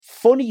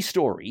funny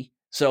story.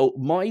 So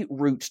my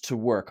route to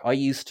work, I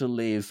used to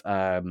live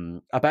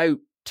about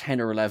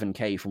 10 or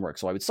 11k from work.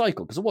 So I would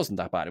cycle because it wasn't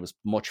that bad. It was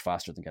much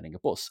faster than getting a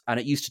bus. And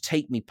it used to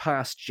take me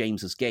past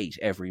James's Gate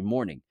every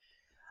morning.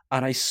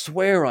 And I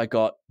swear I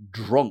got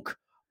drunk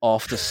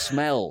off the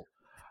smell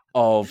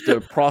of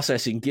the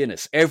processing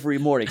Guinness every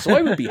morning. So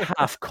I would be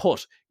half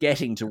cut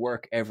getting to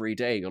work every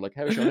day. You're like,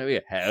 how's Sean?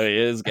 How he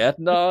is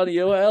getting on,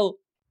 you well?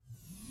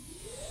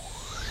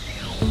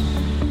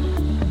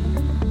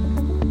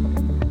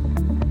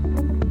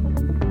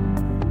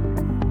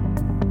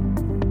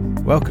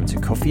 Welcome to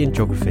Coffee and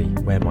Geography,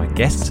 where my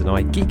guests and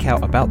I geek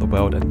out about the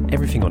world and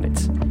everything on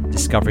it,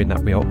 discovering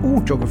that we are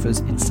all geographers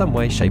in some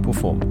way, shape or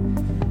form.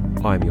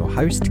 I am your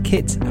host,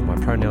 Kit, and my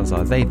pronouns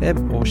are they,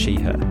 them or she,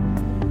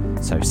 her.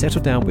 So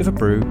settle down with a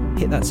brew,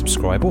 hit that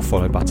subscribe or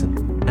follow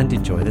button, and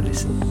enjoy the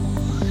listen.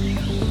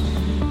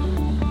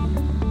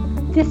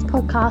 This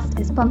podcast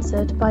is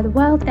sponsored by the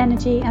World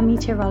Energy and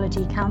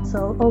Meteorology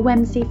Council, or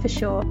WEMC for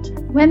short.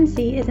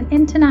 WEMC is an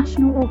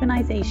international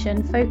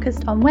organisation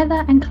focused on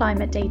weather and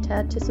climate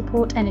data to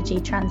support energy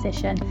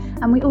transition,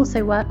 and we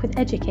also work with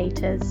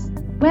educators.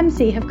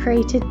 WEMC have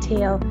created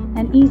Teal,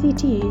 an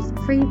easy-to-use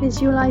free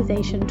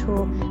visualisation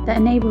tool that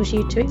enables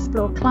you to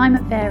explore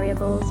climate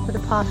variables for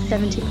the past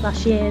 70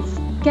 plus years.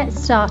 Get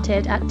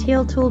started at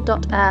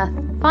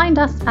tealtool.earth. Find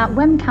us at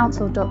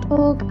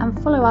wemcouncil.org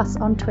and follow us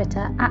on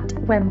Twitter at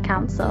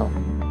wemcouncil.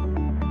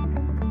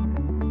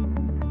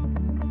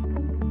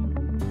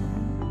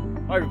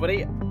 Hi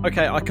everybody.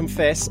 Okay, I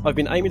confess I've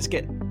been aiming to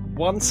get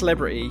one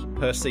celebrity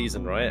per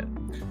season, right?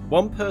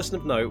 One person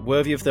of note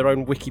worthy of their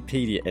own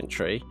Wikipedia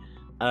entry.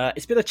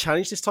 It's been a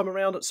challenge this time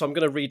around, so I'm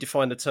going to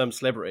redefine the term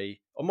celebrity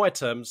on my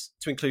terms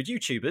to include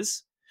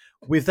YouTubers.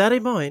 With that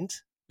in mind,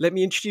 let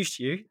me introduce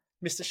to you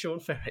Mr.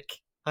 Seán Ferrick.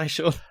 Hi,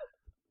 Seán.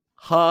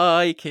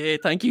 Hi,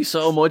 Kit. Thank you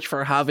so much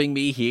for having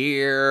me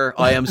here.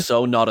 I am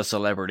so not a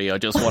celebrity. I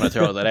just want to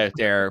throw that out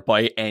there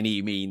by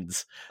any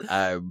means.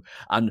 And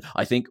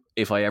I think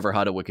if I ever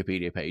had a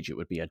Wikipedia page, it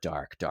would be a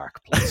dark,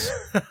 dark place.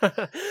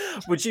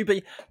 Would you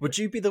be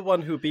the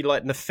one who would be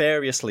like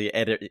nefariously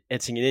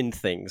editing in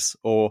things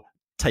or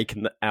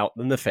taking out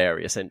the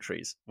nefarious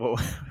entries? Well,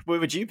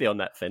 where would you be on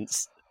that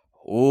fence?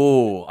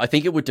 Oh, I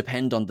think it would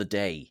depend on the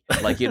day.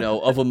 Like,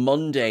 of a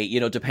Monday,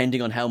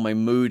 depending on how my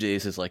mood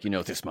is, it's like,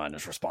 this man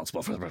is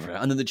responsible for...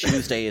 And then the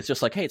Tuesday, it's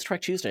just like, hey, it's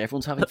Trek Tuesday.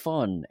 Everyone's having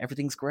fun.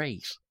 Everything's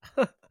great.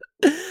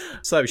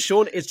 So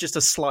Seán is just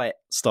a slight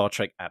Star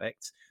Trek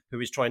addict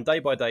who is trying day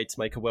by day to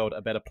make a world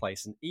a better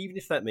place. And even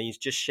if that means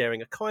just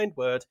sharing a kind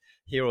word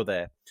here or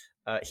there.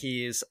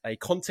 He is a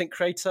content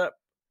creator,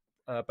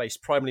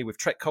 based primarily with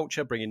Trek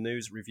culture, bringing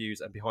news,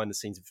 reviews, and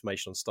behind-the-scenes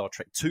information on Star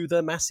Trek to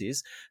the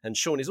masses. And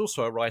Seán is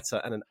also a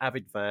writer and an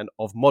avid fan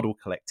of model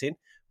collecting,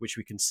 which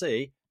we can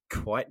see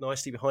quite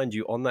nicely behind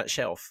you on that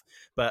shelf.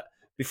 But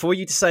before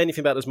you say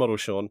anything about those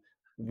models, Seán,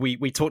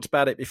 we talked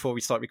about it before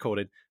we start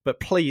recording, but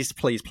please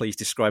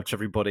describe to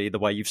everybody the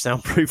way you've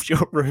soundproofed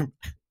your room.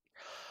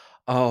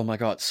 Oh my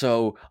God.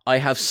 So I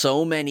have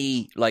so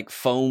many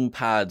foam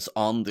pads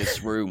on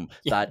this room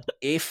that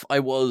if I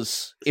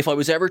was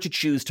ever to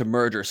choose to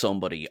murder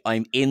somebody,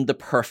 I'm in the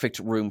perfect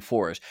room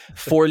for it.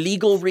 For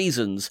legal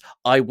reasons,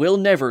 I will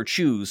never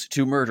choose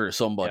to murder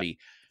somebody.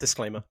 Yeah.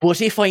 Disclaimer.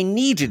 But if I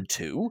needed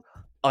to,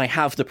 I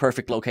have the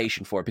perfect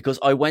location for it because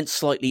I went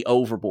slightly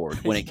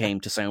overboard when it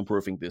came to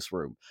soundproofing this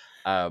room.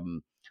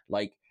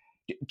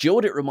 Do you know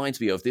what it reminds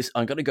me of? This,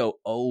 I'm going to go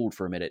old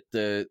for a minute.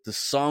 The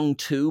song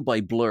 2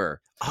 by Blur.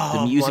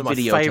 The music one of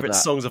video my favourite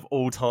songs of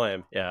all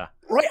time. Yeah.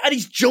 Right, and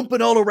he's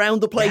jumping all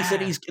around the place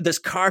and there's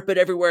carpet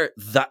everywhere.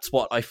 That's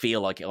what I feel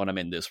like when I'm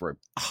in this room.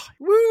 Oh,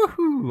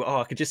 woohoo!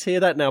 Oh, I can just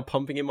hear that now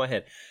pumping in my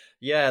head.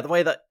 Yeah, the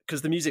way that,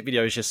 because the music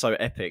video is just so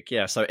epic.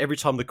 Yeah, so every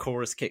time the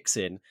chorus kicks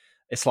in,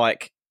 it's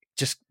like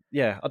just...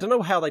 Yeah, I don't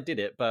know how they did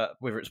it, but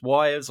whether it's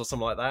wires or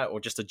something like that,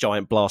 or just a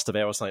giant blast of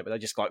air or something, but they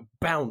just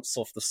bounce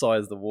off the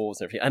sides of the walls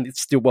and everything. And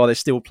it's still, while they're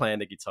still playing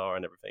the guitar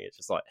and everything, it's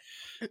just like,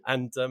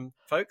 and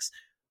folks,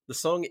 the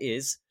song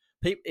is,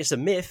 it's a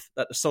myth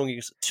that the song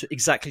is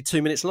exactly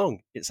 2 minutes long.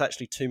 It's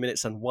actually 2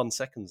 minutes and 1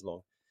 second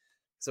long.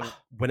 So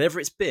whenever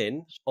it's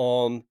been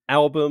on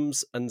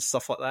albums and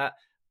stuff like that,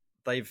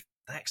 they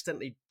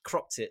accidentally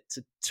cropped it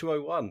to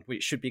 2:01,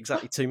 which should be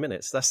exactly 2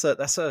 minutes. That's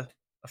a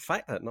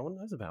fact that no one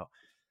knows about.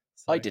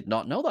 I did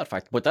not know that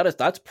fact, but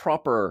that's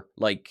proper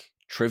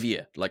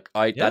trivia.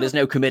 That is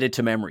now committed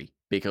to memory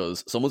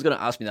because someone's going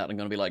to ask me that and I'm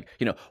going to be like,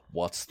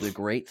 what's the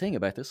great thing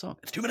about this song?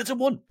 It's 2 minutes and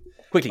 1.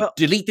 Quickly,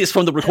 delete this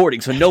from the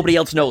recording so nobody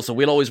else knows. So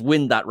we'll always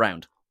win that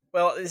round.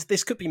 Well,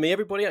 this could be me,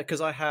 everybody,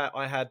 because I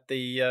had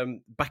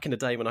the back in the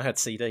day when I had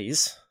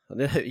CDs.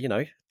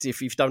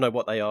 If you don't know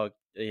what they are,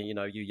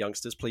 you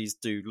youngsters, please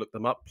do look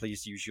them up.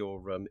 Please use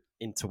your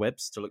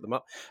interwebs to look them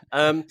up.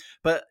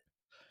 But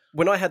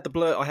when I had the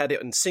Blur, I had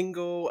it on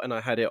single and I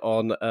had it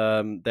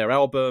on their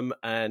album,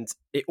 and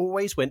it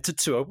always went to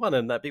 2:01.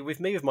 And that'd be with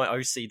me with my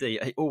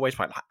OCD. It always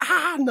went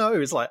no.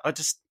 It's like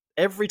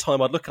every time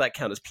I'd look at that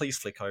counters, please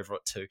flick over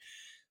at 2.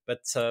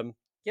 But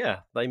Yeah,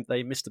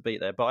 they missed a beat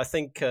there. But I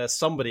think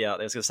somebody out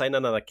there is going to say,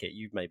 no, Kit,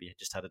 you maybe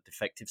just had a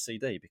defective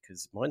CD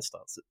because mine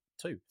starts at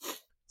 2.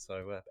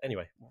 So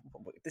anyway,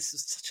 this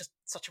is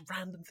such a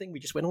random thing we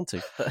just went on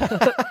to.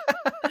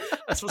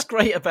 That's what's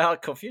great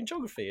about Coffee and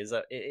Geography, is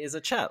that it is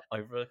a chat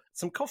over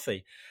some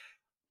coffee.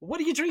 What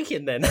are you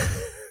drinking then?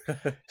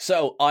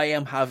 So I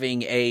am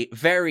having a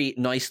very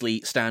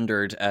nicely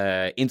standard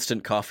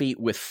instant coffee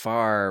with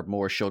far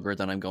more sugar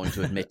than I'm going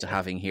to admit to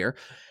having here.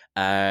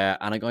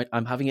 And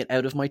I'm having it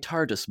out of my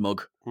TARDIS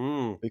mug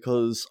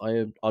because I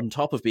am, on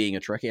top of being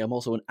a Trekkie, I'm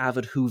also an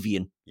avid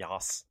Whovian.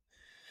 Yes.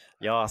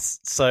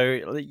 So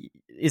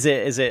is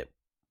it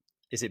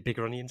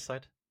bigger on the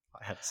inside?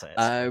 I had to say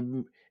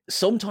it.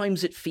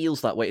 Sometimes it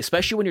feels that way,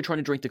 especially when you're trying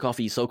to drink the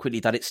coffee so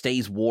quickly that it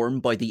stays warm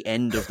by the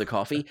end of the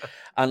coffee.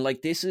 And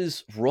like, this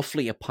is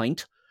roughly a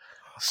pint.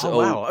 So, oh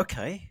wow,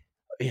 okay.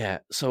 Yeah,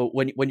 so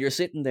when you're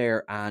sitting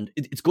there, and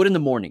it's good in the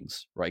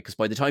mornings, right? Because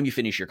by the time you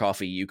finish your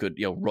coffee, you could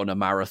run a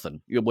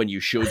marathon when you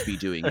should be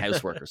doing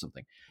housework or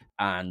something.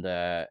 And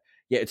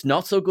it's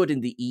not so good in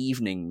the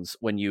evenings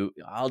when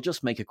I'll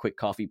just make a quick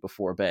coffee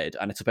before bed,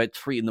 and it's about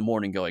 3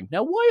 a.m. going,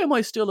 now why am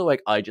I still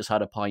awake? I just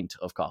had a pint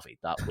of coffee.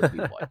 That would be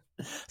why.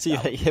 So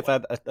you've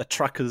had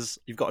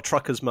you've got a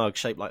trucker's mug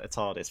shaped like a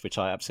TARDIS, which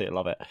I absolutely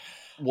love it.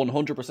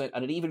 100%,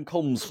 and it even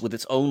comes with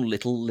its own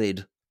little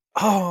lid.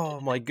 Oh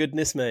my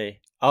goodness me!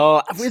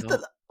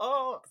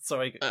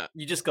 Sorry,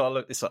 you just got to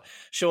look this up,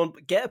 Sean.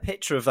 Get a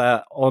picture of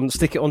that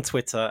stick it on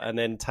Twitter, and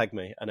then tag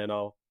me, and then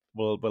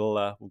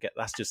we'll get.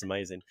 That's just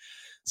amazing.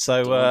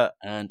 So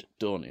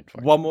done.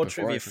 One more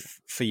trivia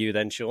for you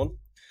then, Sean.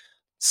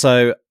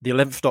 So the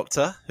 11th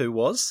Doctor, who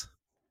was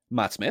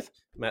Matt Smith,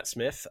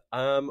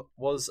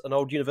 was an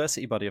old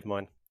university buddy of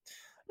mine.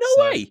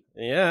 No way.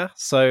 Yeah.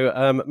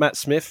 So Matt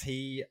Smith,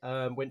 he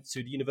went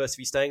to the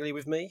University of East Anglia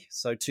with me.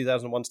 So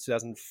 2001 to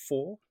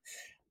 2004.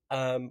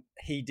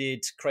 He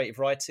did creative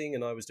writing,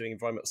 and I was doing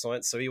environmental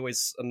science. So he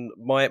always, and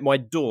my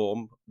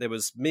dorm, there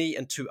was me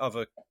and 2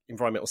 other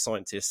environmental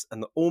scientists,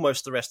 and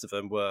almost the rest of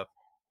them were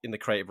in the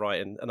creative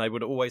writing. And I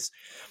would always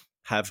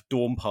have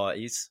dorm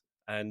parties,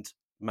 and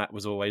Matt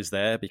was always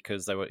there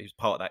because he was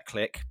part of that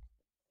clique.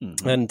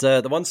 Mm-hmm. And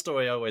the one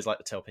story I always like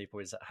to tell people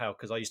is how,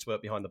 because I used to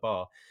work behind the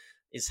bar,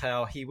 is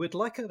how he would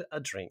like a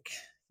drink.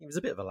 He was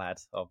a bit of a lad,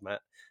 old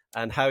Matt,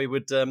 and how he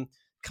would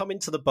come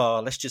into the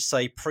bar, let's just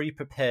say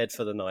pre-prepared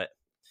for the night.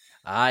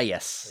 Ah,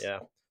 yes. Yeah.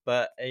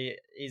 But he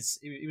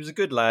was a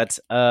good lad.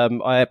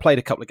 I played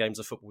a couple of games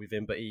of football with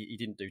him, but he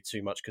didn't do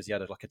too much because he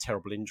had a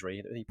terrible injury.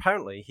 And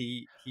apparently,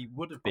 he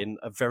would have been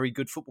a very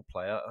good football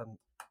player, and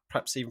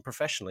perhaps even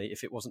professionally,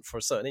 if it wasn't for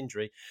a certain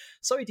injury.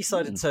 So he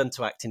decided to turn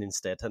to acting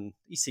instead, and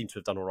he seemed to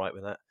have done all right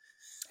with that.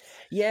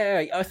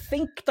 Yeah, I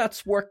think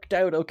that's worked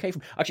out okay.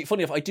 Actually,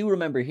 funny enough, I do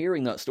remember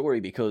hearing that story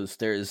because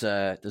there's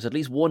at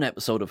least one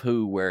episode of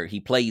Who where he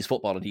plays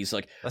football and he's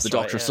like, the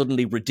Doctor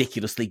suddenly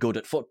ridiculously good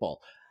at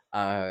football.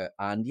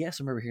 And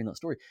yes, I remember hearing that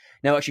story.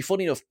 Now, actually,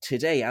 funny enough,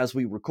 today, as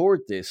we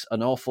record this,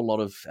 an awful lot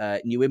of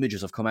new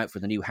images have come out for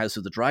the new House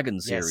of the Dragon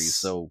series. Yes.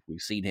 So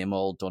we've seen him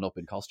all done up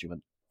in costume,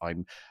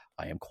 and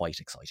I am quite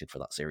excited for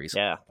that series.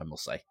 Yeah, I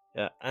must say.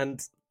 Yeah, and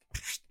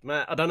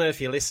Matt, I don't know if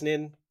you're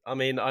listening. I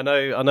mean, I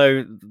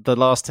know the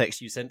last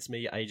text you sent to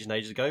me ages and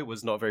ages ago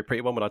was not a very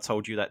pretty one when I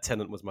told you that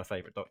Tennant was my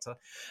favourite Doctor.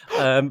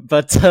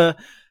 But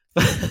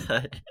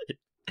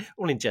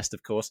all in jest,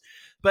 of course.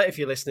 But if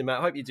you're listening, Matt,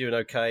 I hope you're doing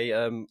okay.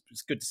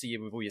 It's good to see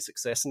you with all your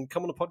success, and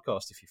come on a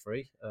podcast if you're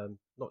free.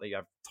 Not that you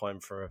have time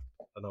for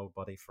an old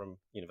buddy from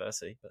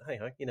university, but hey,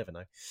 you never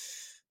know.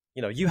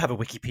 You have a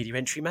Wikipedia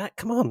entry, Matt.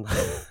 Come on.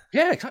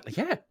 Yeah, exactly.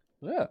 Yeah.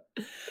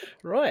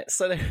 Right,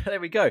 so there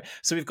we go.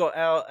 So we've got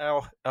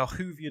our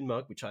Whovian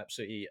mug, which I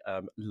absolutely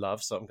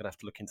love, so I'm going to have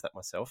to look into that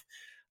myself.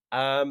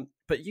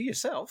 But you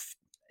yourself,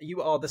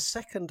 you are the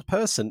second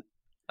person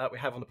we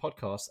have on the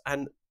podcast,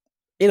 and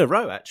in a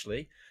row,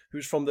 actually,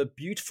 who's from the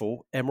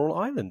beautiful Emerald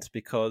Island,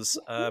 because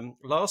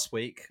last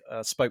week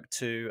I spoke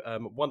to a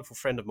wonderful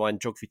friend of mine,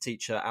 geography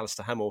teacher,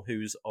 Alistair Hamill,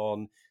 who's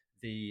on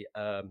the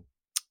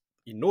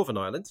in Northern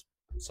Ireland,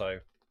 so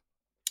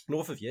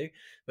north of you,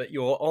 but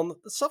you're on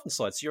the southern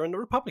side, so you're in the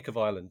Republic of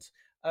Ireland.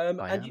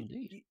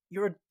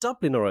 You're a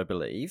Dubliner, I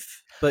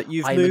believe, but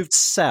you've moved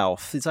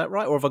south. Is that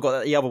right, or have I got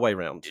that the other way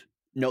around?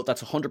 No,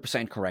 that's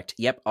 100% correct.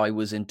 Yep, I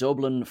was in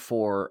Dublin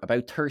for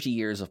about 30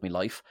 years of my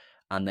life,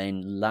 and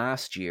then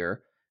last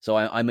year, so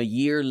I'm a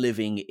year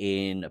living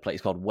in a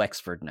place called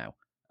Wexford now,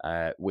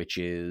 which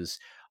is,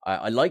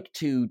 I like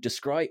to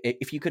describe,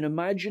 if you can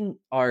imagine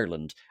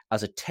Ireland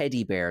as a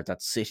teddy bear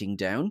that's sitting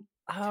down.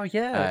 Oh,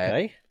 yeah,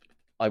 okay.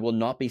 I will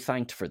not be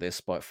thanked for this,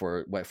 but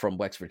from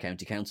Wexford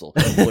County Council.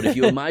 But if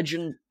you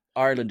imagine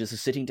Ireland as a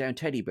sitting down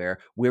teddy bear,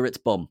 we're its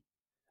bum.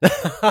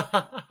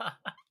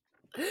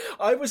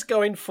 I was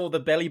going for the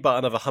belly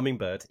button of a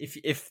hummingbird.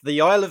 If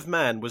the Isle of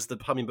Man was the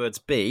hummingbird's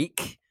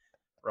beak,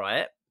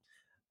 right,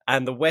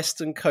 and the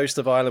western coast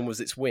of Ireland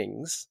was its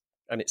wings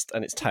and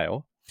its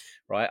tail,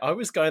 right, I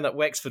was going that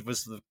Wexford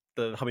was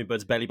the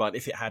hummingbird's belly button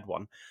if it had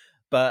one,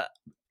 but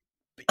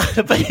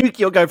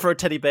you're going for a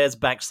teddy bear's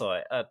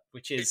backside,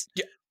 which is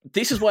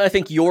This is why I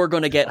think you're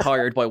going to get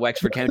hired by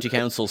Wexford County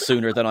Council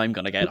sooner than I'm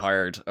going to get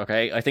hired,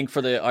 okay? I think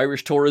for the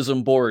Irish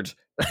Tourism Board,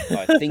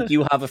 I think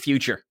you have a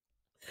future.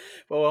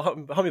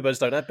 Well, hummingbirds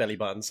don't have belly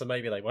buttons, so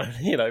maybe they won't,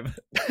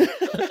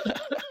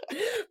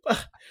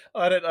 But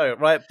I don't know,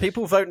 right?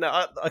 People vote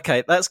now.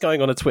 Okay, that's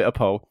going on a Twitter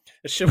poll.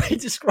 Should we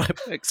describe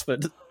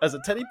Wexford as a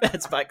teddy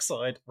bear's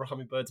backside or a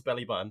hummingbird's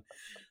belly button?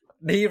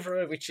 Neither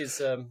of which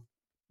is,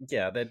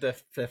 their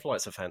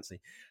flights are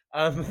fancy.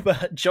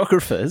 But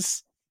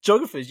geographers,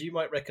 you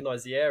might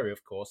recognise the area,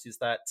 of course, is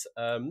that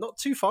not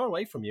too far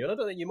away from you. And I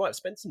don't think you might have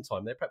spent some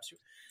time there, perhaps.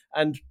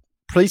 And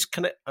please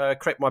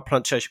correct my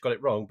pronunciation, got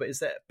it wrong, but is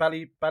that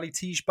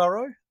Ballyteige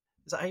Borough?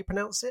 Is that how you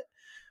pronounce it?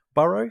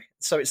 Borough?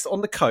 So it's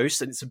on the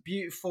coast, and it's a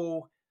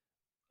beautiful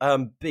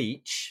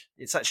beach.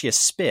 It's actually a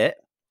spit,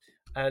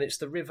 and it's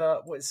the river.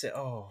 What is it?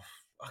 Oh,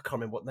 I can't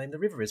remember what name the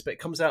river is, but it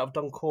comes out of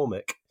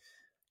Duncormick.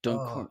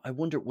 I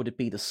wonder, would it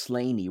be the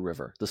Slaney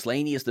River? The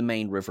Slaney is the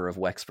main river of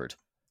Wexford.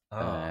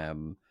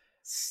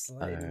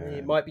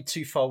 It might be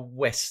too far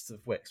west of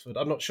Wexford.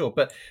 I'm not sure.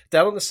 But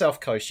down on the south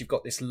coast, you've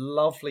got this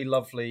lovely,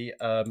 lovely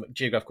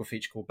geographical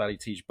feature called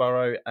Ballyteige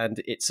Borough,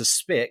 and it's a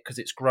spit because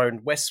it's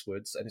grown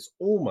westwards, and it's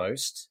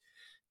almost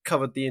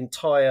covered the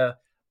entire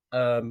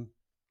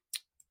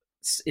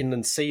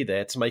inland sea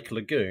there to make a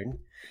lagoon.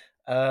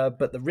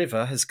 But the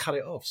river has cut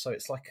it off, so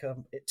it's like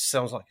it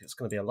sounds like it's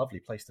going to be a lovely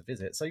place to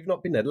visit. So you've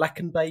not been there.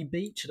 Lacken Bay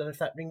Beach, I don't know if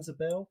that rings a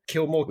bell.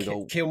 Kilmore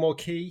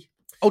Quay.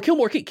 Oh,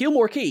 Kilmore Quay.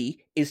 Kilmore Quay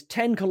is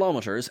 10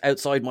 kilometres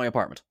outside my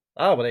apartment.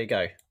 Oh, well, there you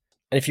go.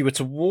 And if you were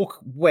to walk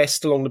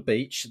west along the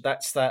beach,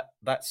 that's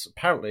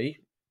apparently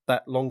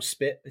that long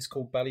spit is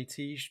called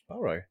Ballyteige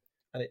Borough.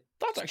 And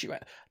that's actually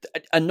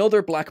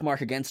another black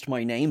mark against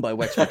my name by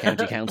Wexford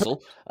County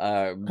Council.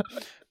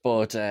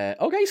 But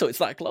okay, so it's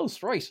that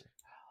close, right?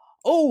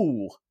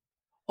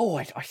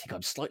 I think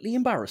I'm slightly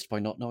embarrassed by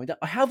not knowing that.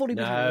 I have only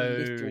been here a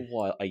little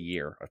while. A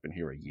year. I've been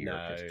here a year.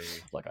 No.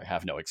 I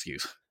have no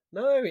excuse.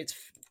 No, it's...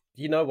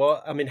 You know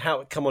what? I mean,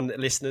 come on,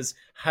 listeners.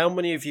 How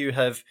many of you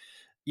have,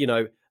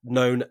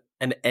 known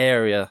an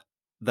area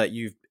that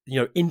you've,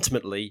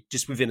 intimately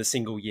just within a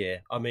single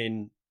year? I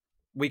mean,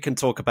 we can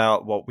talk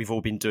about what we've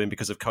all been doing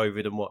because of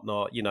COVID and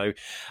whatnot.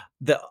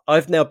 That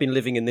I've now been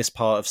living in this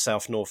part of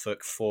South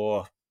Norfolk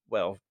for,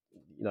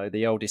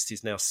 the oldest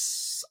is now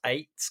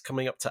 8,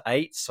 coming up to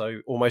 8, so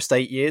almost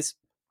 8 years.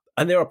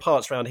 And there are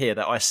parts around here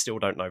that I still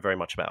don't know very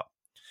much about.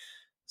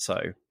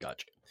 So,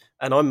 gotcha.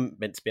 And I'm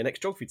meant to be an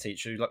ex-geography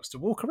teacher who likes to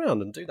walk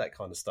around and do that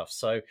kind of stuff.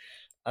 So,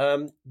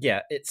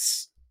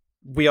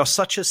 we are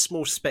such a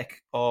small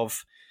speck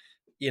of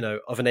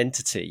an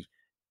entity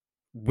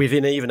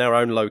within even our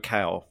own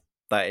locale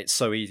that it's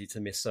so easy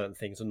to miss certain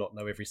things and not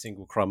know every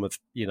single crumb of,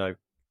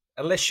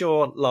 unless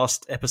your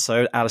last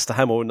episode, Alistair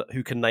Hamill,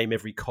 who can name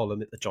every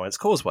column at the Giant's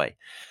Causeway.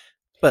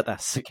 But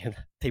that's, again,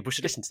 people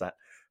should listen to that.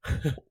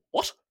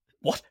 What?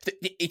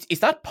 Is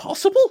that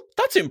possible?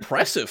 That's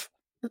impressive.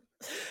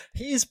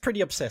 He is pretty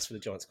obsessed with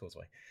the Giant's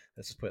Causeway.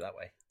 Let's just put it that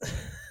way.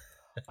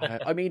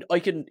 I mean,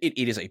 it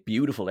is a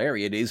beautiful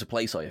area. It is a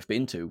place I have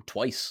been to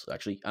twice,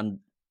 actually. And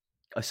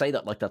I say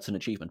that like that's an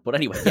achievement. But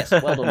anyway, yes,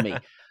 well done me.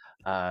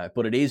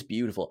 But it is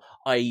beautiful.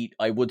 I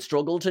would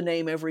struggle to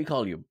name every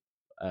column.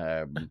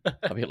 I'd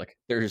be like,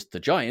 there's the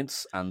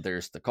Giants and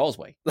there's the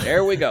Causeway.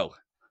 There we go.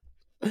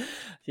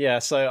 Yeah,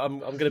 so I'm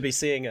going to be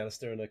seeing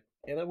Alistair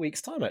in a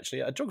week's time,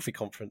 actually, at a geography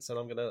conference, and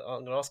I'm going to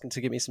ask him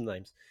to give me some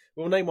names.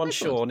 We'll name one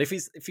Sean. If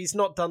he's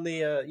not done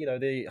the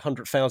the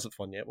 100,000th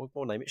one yet,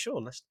 we'll name it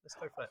Sean. Let's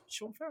go for it,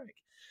 Sean Ferrick.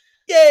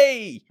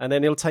 Yay! And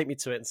then he'll take me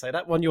to it and say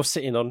that one you're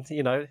sitting on,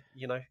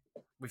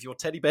 with your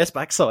teddy bear's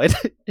backside.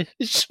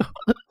 Sean.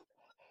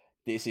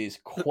 This is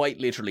quite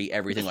literally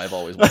everything I've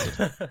always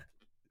wanted.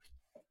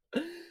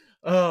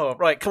 Oh,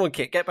 right. Come on,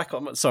 Kit. Get back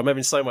on. Sorry, I'm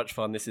having so much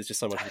fun. This is just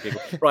so much of a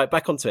giggle. Right,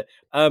 back onto it.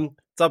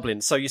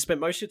 Dublin. So you spent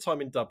most of your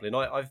time in Dublin.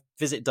 I've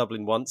visited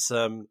Dublin once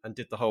and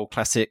did the whole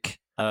classic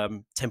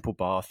Temple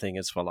Bar thing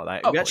as well,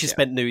 like that. We actually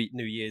spent New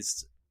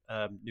Year's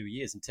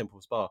in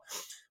Temple's Bar.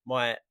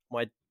 My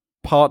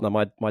partner,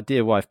 my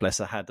dear wife, bless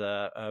her, had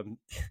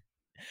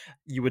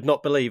you would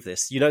not believe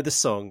this. You know the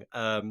song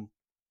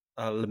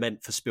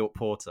Lament for Spilt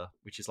Porter,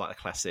 which is like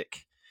a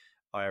classic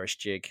Irish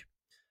jig.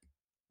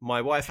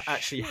 My wife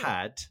actually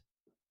had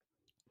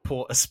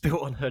porter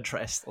spilt on her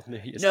dress on New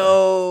Year's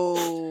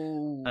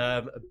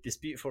Day. This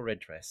beautiful red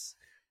dress.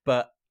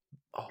 But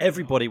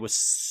everybody was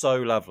so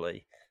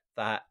lovely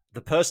that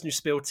the person who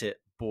spilt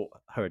it bought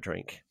her a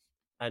drink.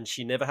 And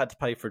she never had to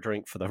pay for a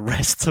drink for the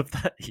rest of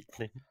that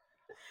evening.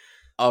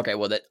 Okay,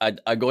 well,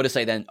 I'm going to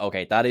say then,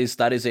 okay, that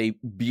is a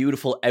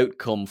beautiful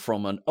outcome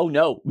from an oh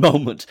no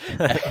moment.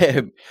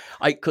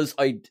 Because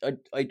I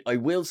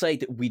will say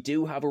that we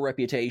do have a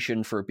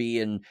reputation for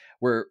being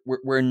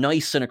we're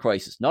nice in a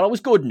crisis, not always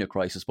good in a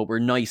crisis, but we're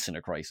nice in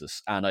a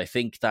crisis, and I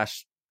think that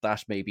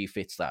maybe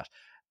fits that.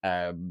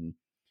 But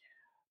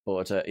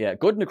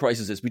good in a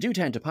crisis is we do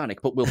tend to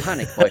panic, but we'll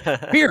panic by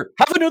here,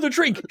 have another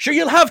drink. Sure,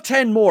 you'll have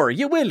 10 more.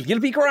 You'll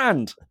be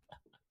grand.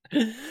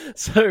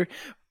 So.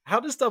 How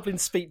does Dublin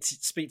speak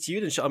to you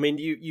then? I mean,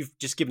 you've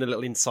just given a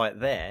little insight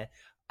there,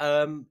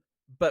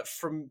 but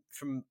from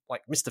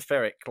like Mr.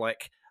 Ferrick,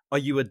 like, are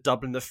you a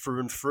Dubliner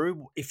through and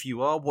through? If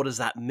you are, what does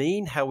that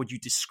mean? How would you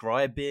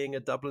describe being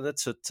a Dubliner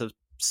to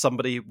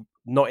somebody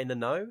not in the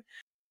know?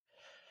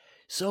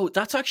 So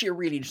that's actually a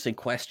really interesting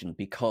question,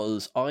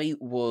 because I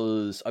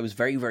was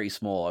very, very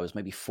small. I was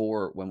maybe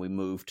 4 when we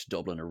moved to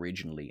Dublin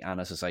originally, and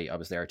as I say, I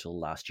was there till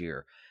last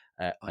year.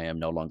 I am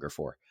no longer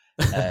 4.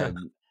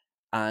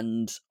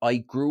 And I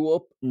grew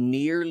up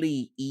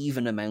nearly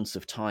even amounts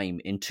of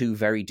time in 2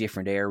 very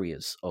different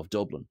areas of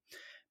Dublin,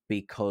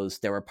 because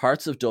there are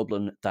parts of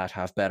Dublin that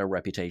have better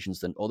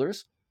reputations than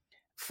others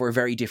for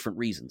very different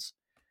reasons.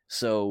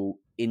 So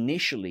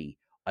initially,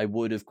 I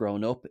would have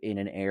grown up in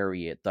an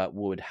area that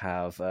would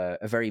have a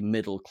very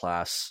middle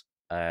class,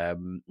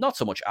 not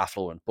so much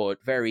affluent,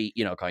 but very,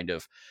 kind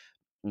of,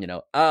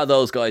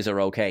 those guys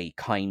are okay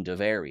kind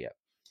of area.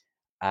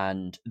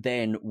 And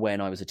then when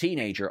I was a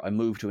teenager, I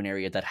moved to an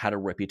area that had a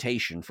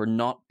reputation for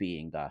not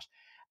being that.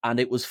 And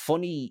it was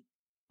funny,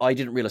 I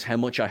didn't realize how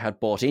much I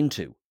had bought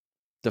into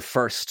the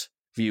first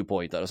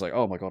viewpoint, that I was like,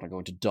 oh my God, I'm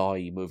going to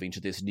die moving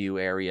to this new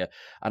area.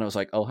 And I was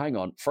like, oh, hang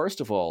on. First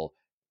of all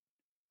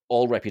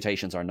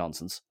reputations are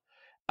nonsense.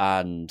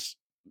 And,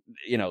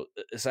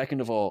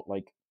 second of all,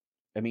 like,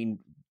 I mean,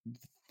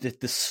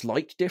 the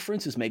slight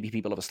difference is maybe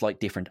people have a slight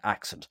different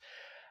accent.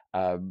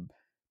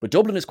 But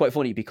Dublin is quite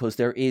funny, because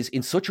there is,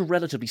 in such a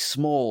relatively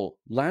small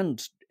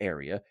land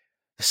area,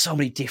 there's so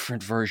many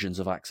different versions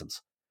of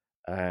accents.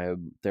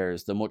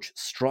 There's the much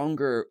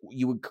stronger,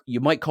 you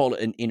might call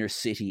it an inner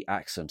city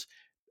accent,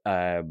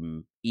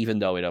 even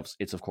though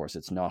it's of course,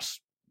 it's not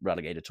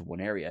relegated to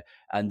one area.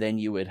 And then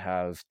you would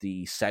have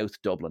the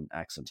South Dublin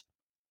accent,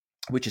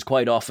 which is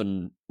quite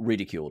often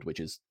ridiculed,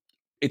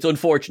 it's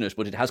unfortunate,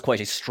 but it has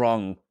quite a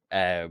strong,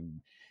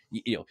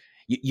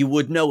 you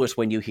would know it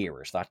when you hear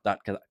it, that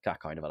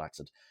kind of an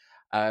accent.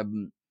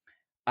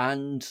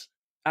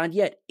 And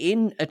yet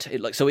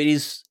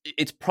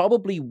it's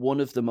probably one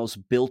of the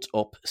most built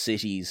up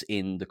cities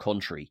in the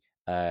country,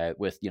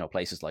 with,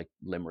 places like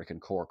Limerick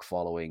and Cork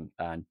following,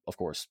 and of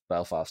course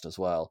Belfast as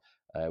well,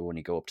 when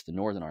you go up to the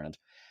Northern Ireland.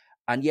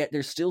 And yet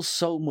there's still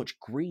so much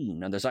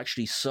green, and there's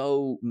actually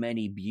so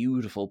many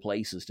beautiful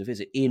places to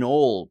visit in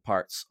all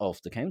parts of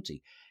the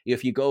county.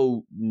 If you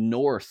go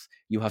north,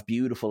 you have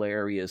beautiful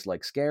areas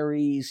like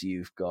Skerries,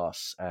 you've got,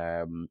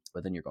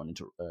 but then you're going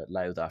into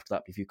Louth after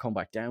that. But if you come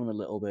back down a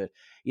little bit,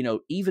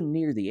 even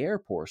near the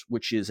airport,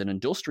 which is an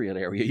industrial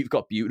area, you've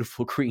got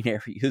beautiful green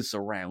areas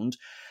around.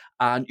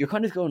 And you're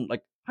kind of going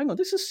like, hang on,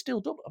 this is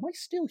still Dublin. Am I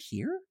still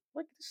here?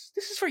 Like,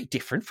 this is very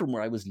different from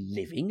where I was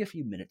living a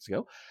few minutes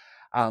ago.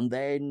 And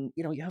then,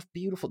 you have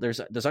beautiful,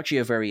 there's actually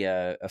a very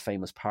a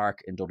famous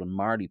park in Dublin,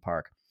 Marley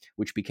Park,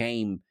 which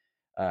became,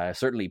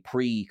 certainly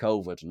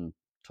pre-COVID, and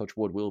touch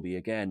wood will be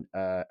again,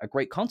 a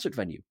great concert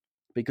venue,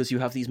 because you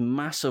have these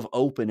massive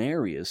open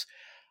areas.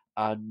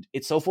 And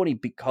it's so funny,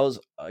 because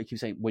I keep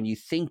saying, when you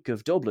think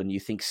of Dublin,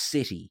 you think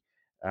city,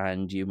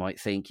 and you might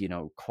think,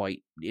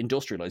 quite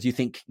industrialized. You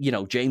think,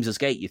 James's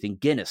Gate, you think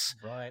Guinness.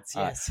 Right,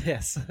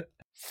 yes.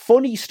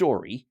 Funny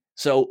story.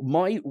 So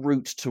my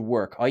route to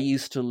work, I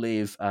used to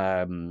live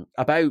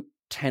about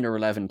 10 or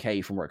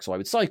 11k from work. So I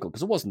would cycle,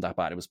 because it wasn't that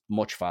bad. It was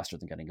much faster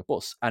than getting a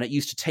bus. And it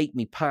used to take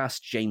me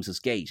past James's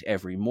Gate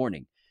every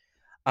morning.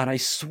 And I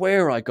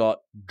swear I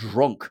got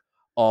drunk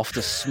off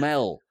the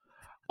smell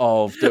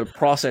of the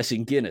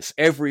processing Guinness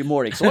every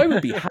morning. So I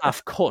would be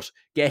half cut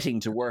getting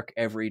to work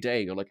every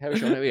day. You're like, how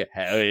are you?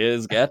 How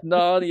is getting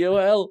on, you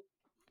well?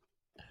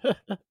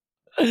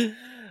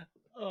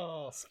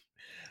 Oh,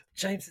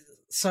 James,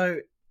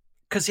 so...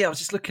 Because, I was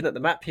just looking at the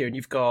map here, and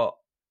you've got,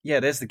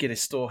 there's the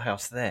Guinness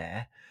Storehouse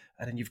there,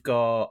 and then you've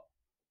got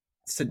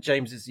St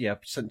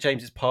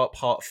James's Park,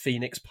 part of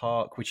Phoenix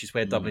Park, which is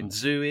where Dublin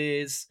Zoo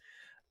is,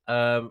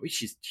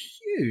 which is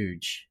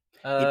huge.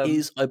 It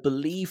is, I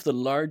believe, the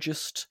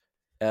largest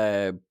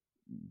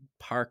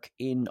park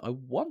in, I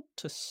want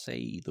to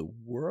say, the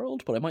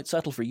world, but I might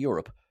settle for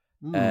Europe.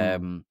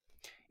 It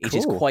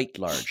is quite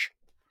large.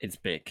 It's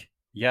big.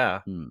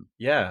 Yeah.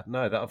 Yeah,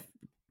 no, that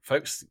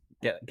folks,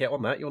 get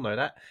on that, you'll know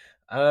that.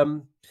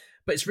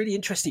 But it's really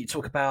interesting to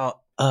talk about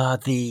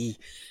the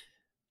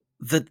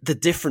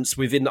difference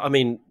within. I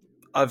mean,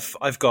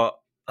 I've got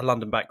a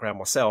London background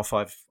myself.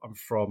 I'm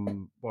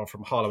from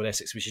Harlow in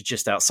Essex, which is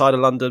just outside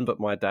of London, but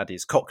my dad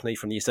is Cockney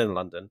from the East End of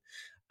London,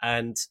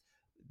 and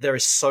there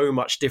is so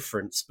much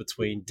difference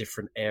between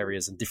different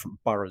areas and different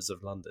boroughs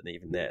of London,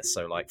 even there.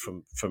 So, like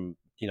from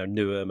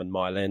Newham and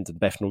Mile End and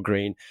Bethnal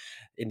Green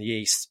in the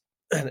east,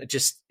 and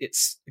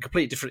it's a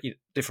completely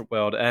different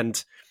world.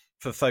 And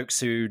for folks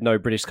who know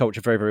British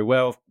culture very, very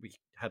well, we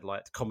had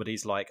like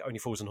comedies like Only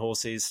Fools and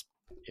Horses,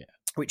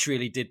 which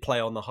really did play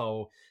on the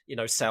whole,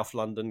 South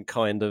London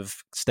kind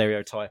of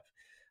stereotype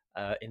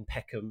in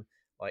Peckham,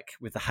 like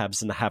with the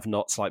haves and the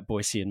have-nots, like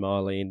Boise and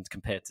Marlene,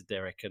 compared to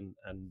Derek and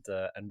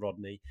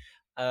Rodney.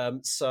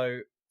 So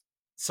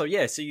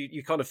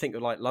you kind of think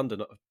of like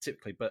London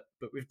typically, but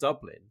with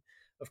Dublin,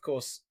 of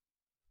course,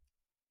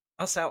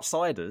 us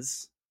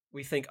outsiders,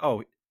 we think,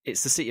 oh,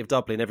 it's the city of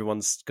Dublin,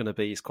 everyone's going to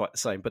be quite the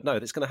same. But no,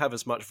 it's going to have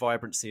as much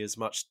vibrancy, as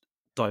much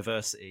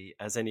diversity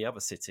as any other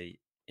city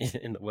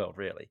in the world,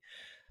 really.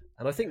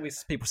 And I think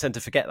people tend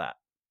to forget that.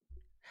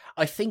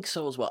 I think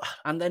so as well.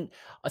 And then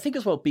I think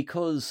as well,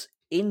 because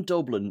in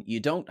Dublin, you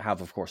don't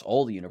have, of course,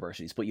 all the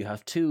universities, but you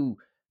have two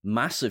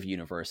massive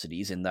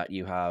universities in that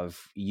you have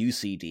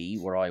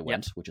UCD, where I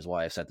went, which is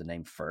why I said the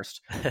name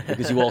first,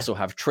 because you also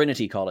have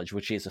Trinity College,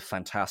 which is a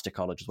fantastic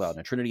college as well.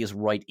 Now, Trinity is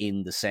right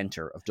in the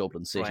centre of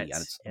Dublin City,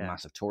 and it's a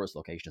massive tourist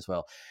location as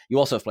well. You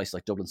also have places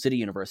like Dublin City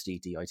University,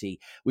 DIT,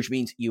 which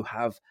means you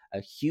have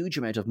a huge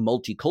amount of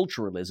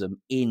multiculturalism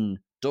in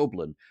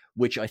Dublin,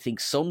 which I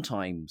think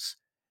sometimes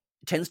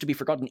tends to be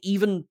forgotten,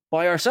 even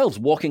by ourselves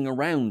walking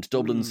around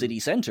Dublin city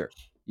centre.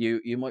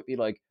 You might be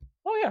like,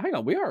 oh yeah, hang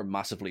on, we are a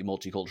massively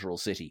multicultural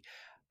city.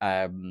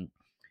 And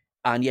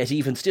yet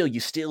even still, you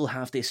still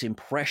have this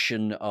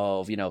impression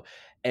of,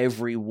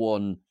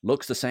 everyone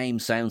looks the same,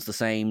 sounds the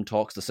same,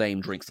 talks the same,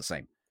 drinks the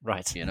same.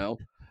 Right.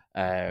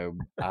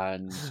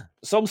 And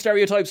some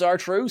stereotypes are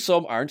true,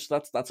 some aren't.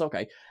 That's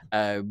okay.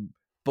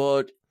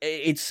 But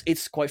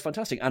it's quite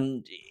fantastic.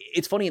 And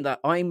it's funny in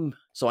that I'm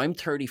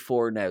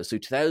 34 now. So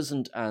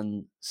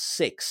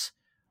 2006,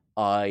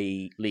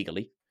 I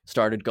legally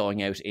started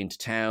going out into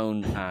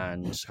town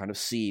and kind of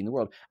seeing the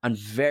world. And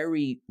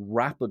very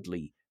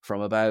rapidly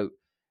from about,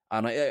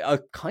 and I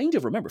kind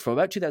of remember, from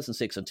about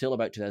 2006 until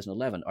about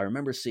 2011, I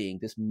remember seeing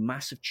this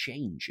massive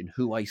change in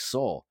who I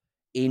saw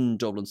in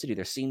Dublin City.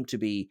 There seemed to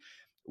be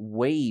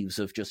waves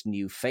of just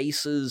new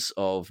faces,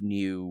 of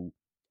new,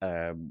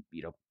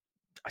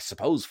 I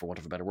suppose, for want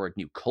of a better word,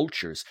 new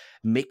cultures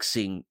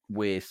mixing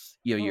with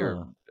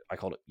your, I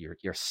call it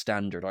your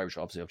standard Irish.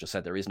 Obviously, I've just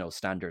said there is no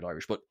standard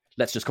Irish, but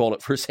let's just call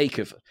it, for sake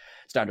of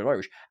standard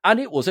Irish. And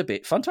it was a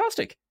bit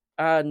fantastic.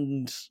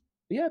 And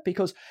yeah,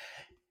 because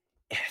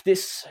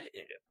this,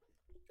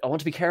 I want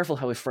to be careful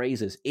how I phrase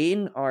this.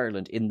 In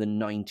Ireland in the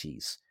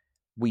 90s,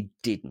 we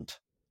didn't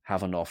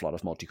have an awful lot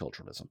of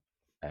multiculturalism.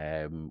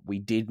 We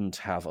didn't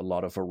have a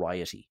lot of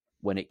variety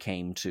when it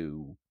came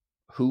to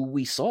who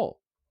we saw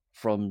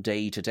from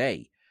day to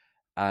day.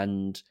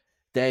 And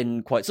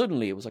then quite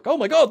suddenly it was like, oh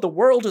my God, the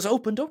world has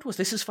opened up to us.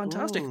 This is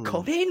fantastic. Ooh.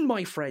 Come in,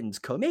 my friends.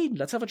 Come in.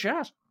 Let's have a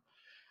chat.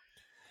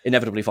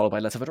 Inevitably followed by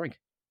let's have a drink.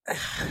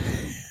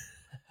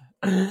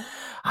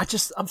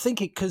 I'm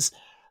thinking, because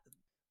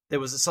there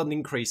was a sudden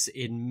increase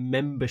in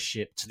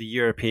membership to the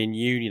European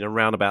Union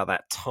around about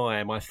that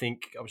time. I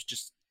think I was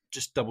just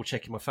double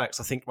checking my facts.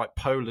 I think like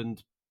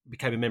Poland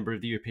became a member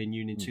of the European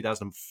Union in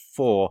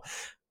 2004.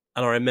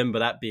 And I remember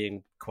that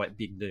being quite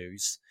big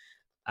news.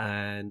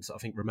 And I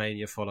think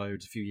Romania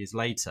followed a few years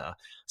later.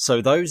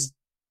 So those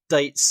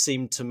dates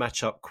seem to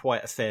match up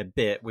quite a fair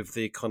bit with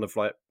the kind of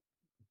like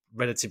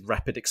relative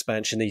rapid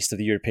expansion east of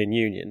the European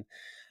Union.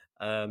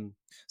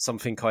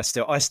 Something I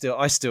still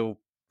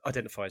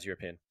identify as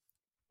European,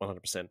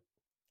 100%.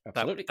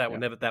 Absolutely. That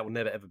will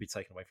never ever be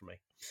taken away from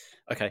me.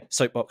 Okay,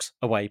 soapbox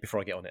away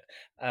before I get on it.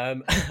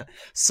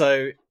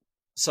 So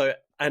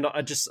and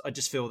I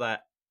just feel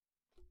that,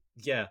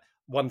 yeah,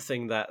 one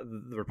thing that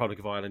the Republic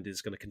of Ireland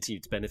is going to continue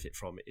to benefit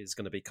from is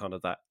going to be kind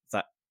of that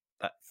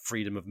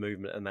freedom of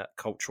movement and that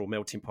cultural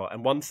melting pot.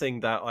 And one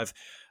thing that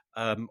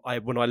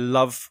when I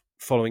love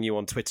following you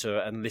on Twitter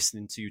and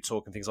listening to you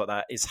talk and things like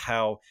that is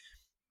how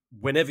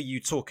whenever you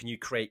talk and you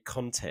create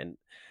content,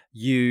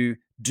 you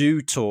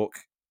do talk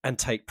and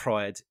take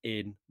pride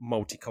in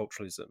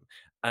multiculturalism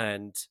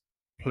and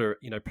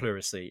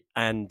plurality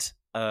and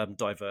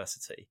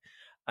diversity.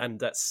 And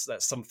that's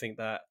something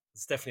that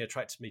it's definitely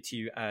attracted me to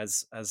you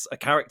as a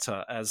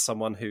character, as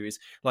someone who is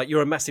like,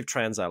 you're a massive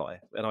trans ally,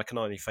 and I can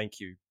only thank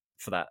you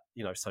for that,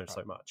 so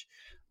much.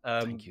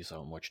 Thank you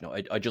so much. No,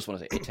 I just want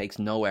to say it takes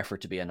no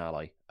effort to be an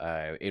ally.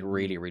 It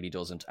really, really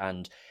doesn't.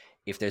 And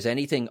if there's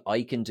anything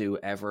I can do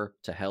ever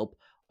to help,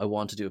 I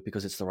want to do it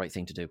because it's the right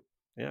thing to do.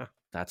 Yeah,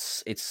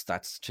 that's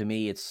to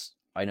me.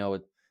 I know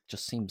it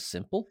just seems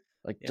simple.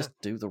 Like just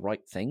do the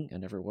right thing,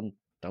 and everyone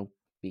don't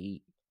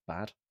be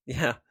bad.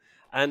 Yeah,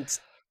 and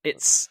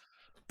it's.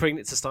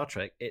 Bringing it to Star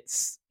Trek,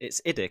 it's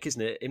IDIC,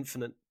 isn't it?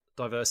 Infinite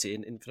diversity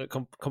and infinite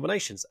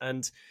combinations.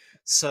 And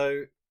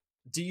so,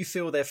 do you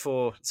feel,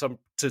 therefore,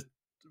 to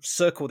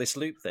circle this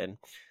loop? Then,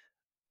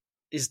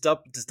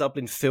 does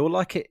Dublin feel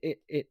like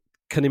it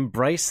can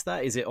embrace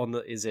that? Is it on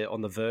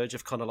the verge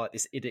of kind of like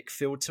this IDIC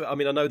feel to it? I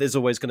mean, I know there's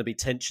always going to be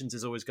tensions,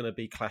 there's always going to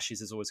be clashes,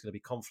 there's always going to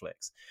be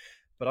conflicts,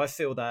 but I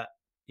feel that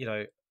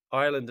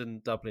Ireland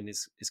and Dublin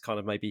is kind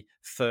of maybe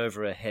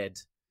further ahead,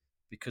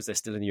 because they're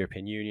still in the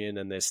European Union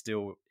and they're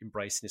still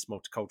embracing this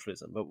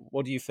multiculturalism. But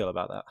what do you feel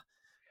about that?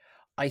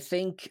 I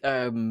think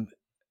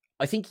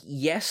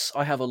yes,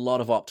 I have a lot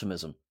of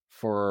optimism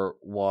for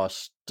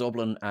what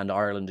Dublin and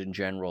Ireland in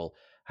general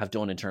have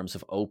done in terms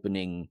of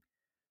opening,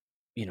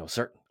 I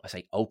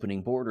say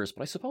opening borders,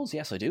 but I suppose,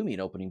 yes, I do mean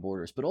opening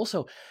borders. But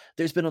also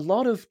there's been a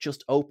lot of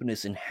just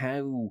openness in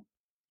how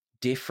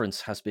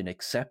difference has been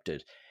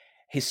accepted.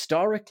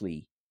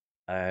 Historically,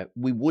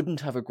 we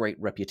wouldn't have a great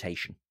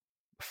reputation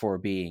for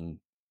being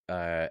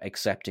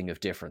accepting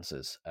of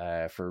differences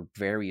for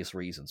various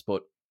reasons.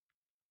 But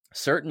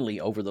certainly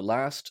over the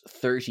last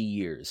 30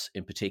 years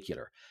in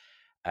particular,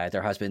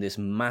 there has been this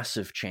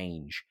massive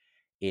change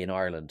in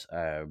Ireland.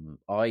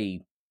 I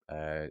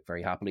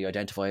very happily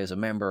identify as a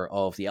member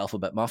of the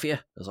Alphabet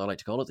Mafia, as I like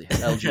to call it, the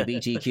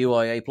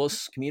LGBTQIA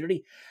plus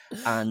community,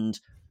 and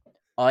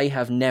I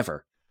have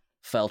never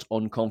felt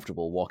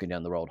uncomfortable walking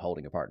down the road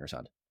holding a partner's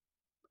hand.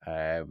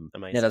 Now,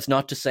 that's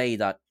not to say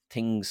that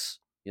things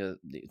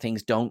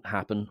don't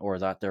happen, or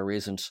that there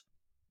isn't,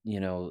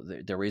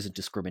 there isn't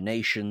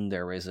discrimination,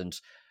 there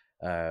isn't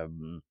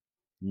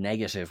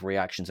negative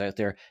reactions out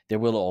there. There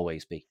will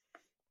always be.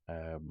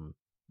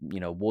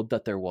 Would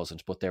that there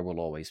wasn't, but there will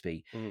always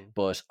be.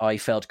 But I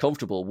felt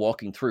comfortable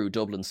walking through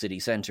Dublin city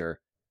centre,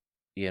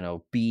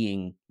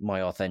 being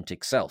my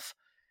authentic self.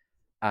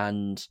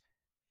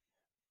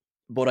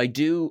 But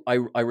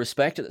I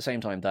respect at the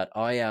same time that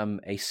I am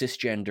a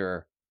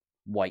cisgender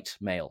white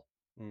male.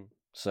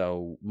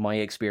 So my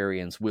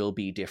experience will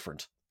be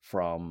different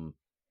from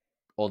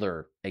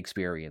other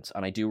experience.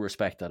 And I do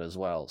respect that as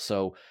well.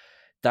 So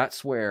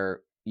that's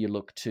where you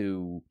look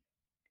to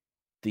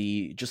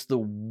the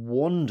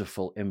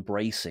wonderful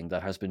embracing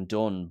that has been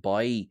done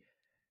by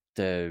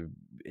the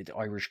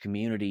Irish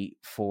community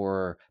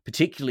for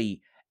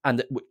particularly,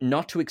 and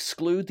not to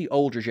exclude the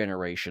older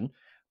generation,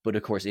 but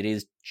of course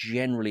it's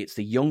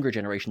the younger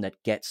generation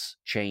that gets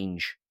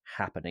change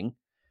happening.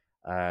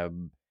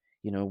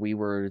 We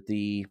were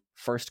the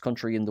first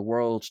country in the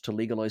world to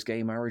legalize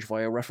gay marriage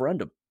via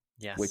referendum,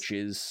 yes, which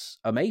is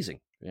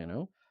amazing,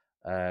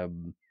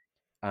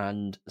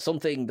 and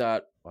something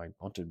that I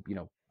want to,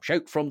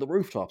 shout from the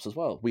rooftops as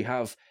well.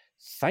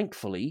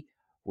 Thankfully,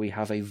 we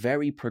have a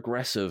very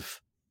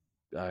progressive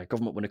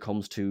government when it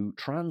comes to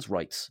trans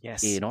rights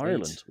in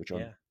Ireland, which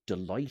I'm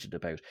delighted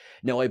about.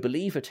 Now, I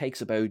believe it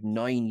takes about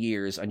 9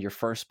 years and your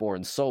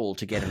firstborn soul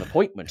to get an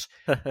appointment,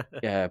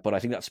 but I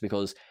think that's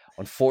because,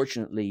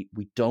 unfortunately,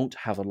 we don't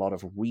have a lot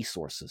of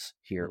resources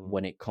here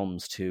when it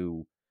comes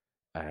to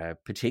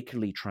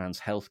particularly trans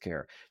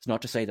healthcare. It's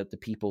not to say that the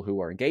people who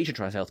are engaged in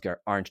trans healthcare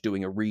aren't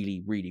doing a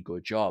really, really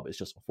good job. It's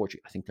just,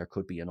 unfortunately, I think there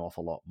could be an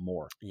awful lot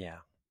more. Yeah.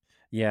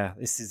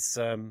 This is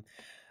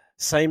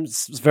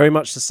very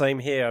much the same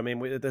here. I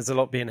mean, there's a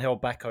lot being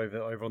held back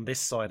over on this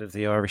side of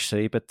the Irish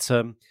Sea, but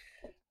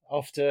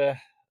after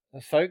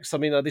folks, I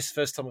mean, this is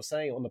the first time I'm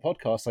saying it on the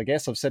podcast. I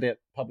guess I've said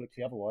it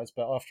publicly otherwise,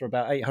 but after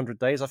about 800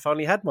 days, I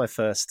finally had my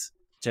first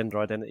gender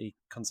identity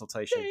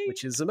consultation,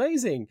 which is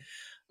amazing.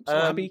 So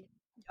happy.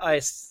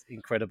 It's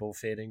incredible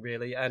feeling,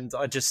 really, and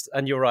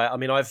you're right. I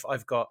mean,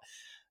 I've got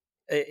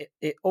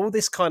all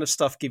this kind of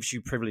stuff gives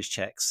you privilege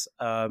checks.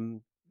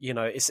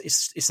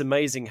 It's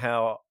amazing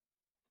how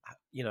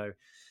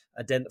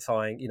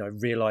identifying,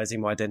 realizing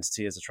my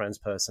identity as a trans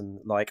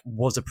person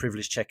was a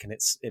privilege check in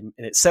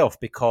itself,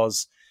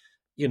 because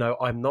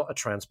I'm not a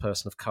trans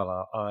person of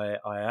color.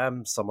 I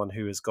am someone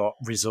who has got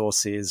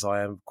resources.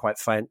 I am quite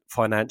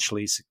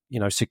financially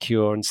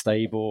secure and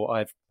stable.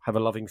 I have a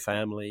loving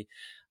family.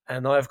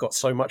 And I've got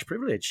so much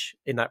privilege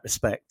in that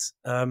respect.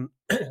 And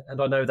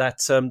I know that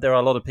there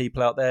are a lot of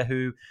people out there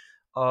who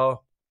are,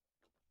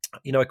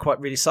 quite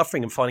really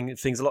suffering and finding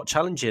things a lot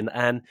challenging,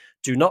 and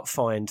do not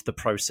find the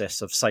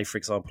process of, say, for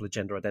example, a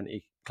gender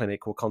identity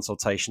clinic or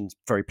consultation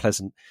very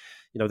pleasant.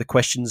 The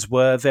questions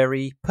were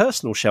very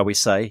personal, shall we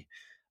say.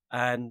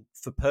 And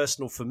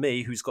for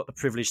me, who's got the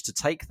privilege to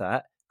take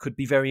that, could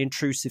be very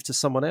intrusive to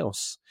someone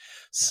else.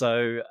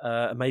 So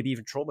maybe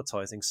even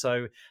traumatizing.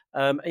 So,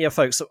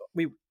 folks,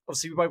 we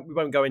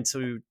won't go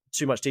into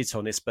too much detail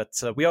on this, but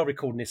we are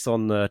recording this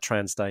on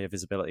Trans Day of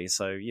Visibility.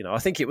 So, I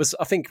think it was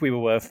our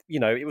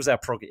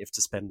prerogative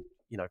to spend,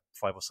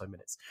 5 or so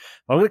minutes.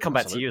 But I'm going to come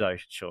back to you though,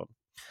 Seán,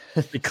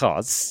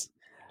 because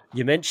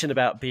you mentioned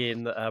about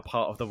being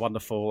part of the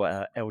wonderful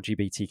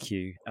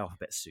LGBTQ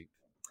alphabet soup,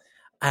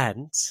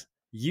 and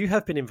you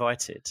have been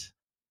invited.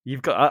 You're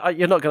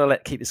not going to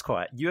keep this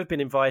quiet. You have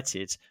been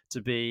invited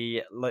to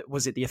be,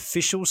 was it the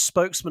official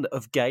spokesman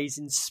of gays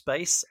in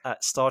space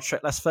at Star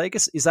Trek Las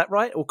Vegas? Is that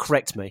right? Or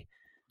correct me.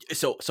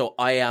 So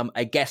I am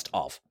a guest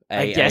of.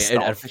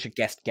 An official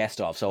guest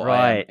of. So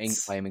right.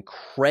 I am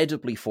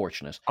incredibly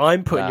fortunate.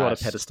 I'm putting you on a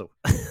pedestal.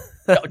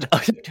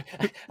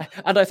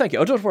 And I thank you.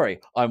 Oh, don't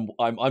worry.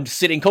 I'm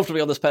sitting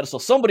comfortably on this pedestal.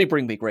 Somebody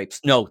bring me grapes.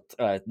 No,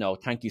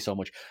 thank you so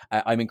much.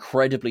 I'm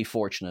incredibly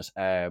fortunate.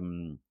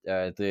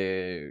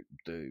 The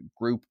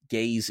group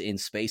Gays in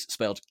Space,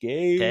 spelled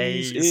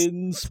Gays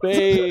in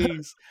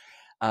Space.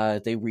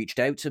 They reached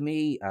out to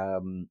me,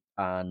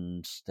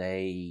 and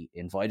they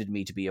invited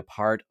me to be a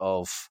part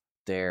of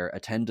their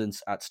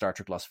attendance at Star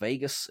Trek Las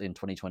Vegas in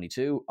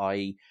 2022.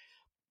 I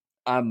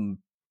am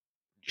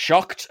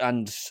shocked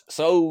and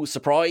so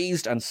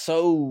surprised and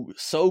so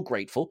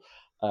grateful,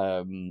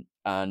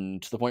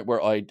 and to the point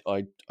where I'm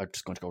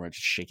just going to go around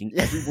just shaking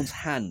everyone's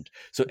hand.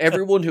 So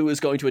everyone who is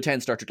going to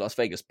attend Star Trek Las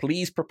Vegas,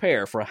 please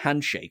prepare for a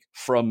handshake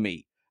from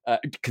me,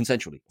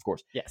 consensually, of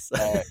course. Yes.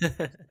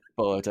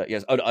 But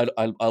yes,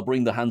 I'll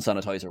bring the hand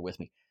sanitizer with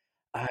me.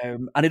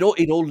 And it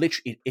all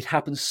literally it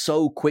happens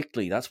so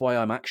quickly. That's why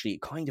I'm actually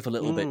kind of a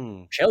little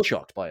bit shell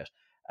shocked by it.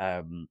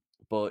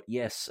 But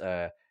yes,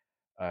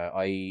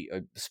 I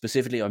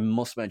specifically, I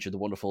must mention the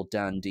wonderful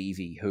Dan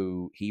Deavy,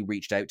 who he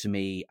reached out to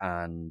me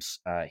and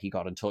he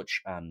got in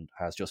touch and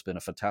has just been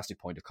a fantastic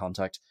point of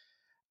contact.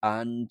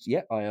 And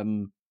yeah, I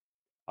am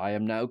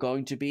now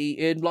going to be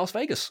in Las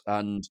Vegas,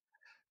 and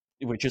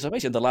which is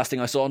amazing. The last thing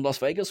I saw in Las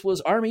Vegas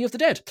was Army of the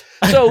Dead.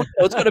 So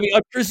it's going to be,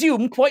 I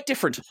presume, quite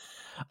different.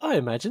 I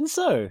imagine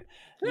so.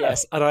 Yeah.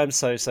 Yes, and I'm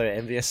so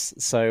envious.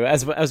 So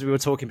as we were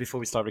talking before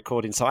we started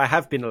recording, so I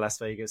have been to Las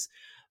Vegas,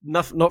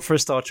 not for a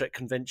Star Trek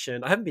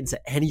convention. I haven't been to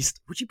any.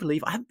 Would you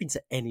believe I haven't been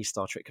to any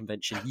Star Trek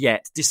convention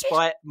yet,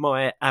 despite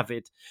my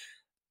avid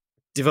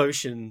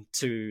devotion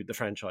to the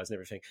franchise and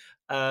everything.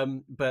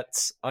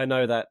 But I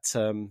know that.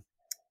 I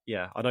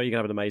know you're gonna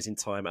have an amazing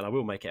time, and I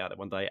will make it out there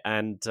one day.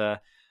 And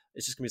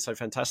it's just going to be so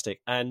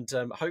fantastic. And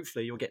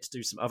hopefully you'll get to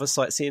do some other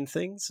sightseeing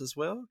things as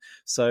well.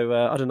 So,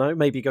 I don't know,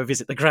 maybe go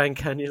visit the Grand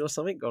Canyon or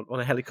something on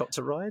a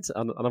helicopter ride.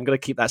 And I'm going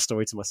to keep that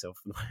story to myself.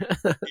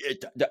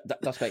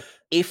 That's great.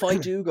 If I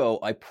do go,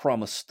 I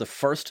promise the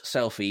first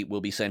selfie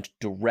will be sent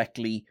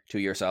directly to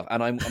yourself.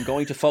 And I'm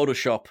going to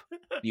Photoshop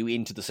you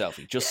into the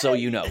selfie, just so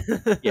you know.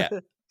 Yeah.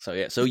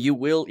 So you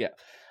will, yeah.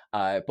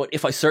 But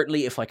if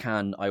I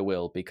can, I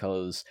will,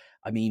 because,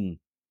 I mean,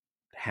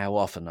 how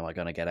often am I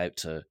going to get out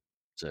to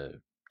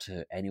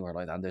anywhere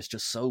like that? And there's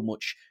just so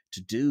much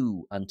to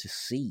do and to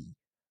see.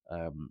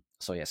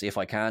 So yes, if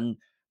I can,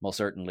 most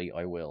certainly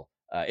I will.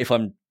 If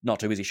I'm not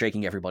too busy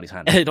shaking everybody's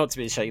hand. Not to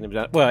be shaking them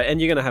down. Well,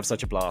 and you're going to have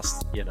such a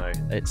blast. You know,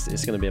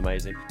 it's going to be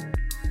amazing.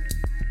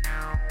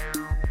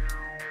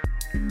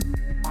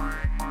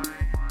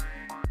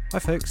 Hi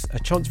folks, a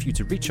chance for you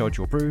to recharge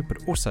your brew,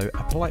 but also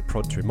a polite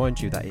prod to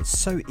remind you that it's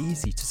so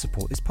easy to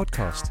support this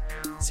podcast.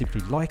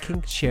 Simply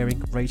liking,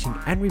 sharing, rating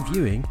and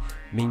reviewing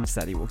means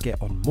that it will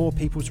get on more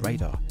people's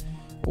radar.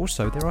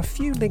 Also, there are a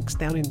few links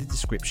down in the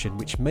description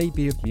which may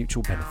be of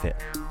mutual benefit.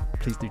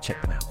 Please do check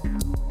them out.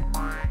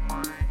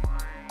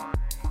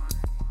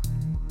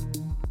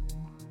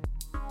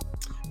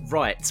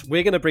 Right,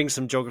 we're going to bring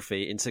some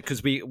geography into,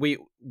 because we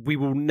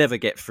will never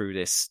get through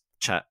this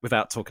chat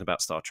without talking about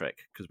Star Trek,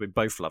 because we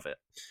both love it.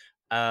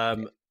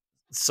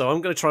 So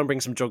I'm going to try and bring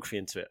some geography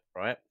into it,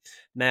 right?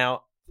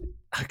 Now,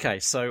 okay,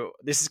 so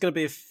this is going to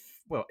be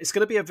it's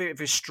going to be a very,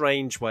 very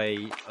strange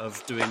way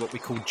of doing what we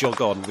call jog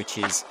on, which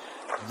is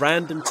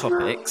random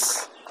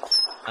topics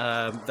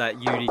that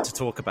you need to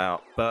talk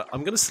about, but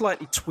I'm going to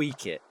slightly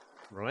tweak it,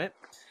 right?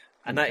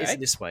 And that is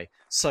this way.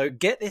 So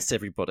get this,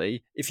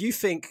 everybody. If you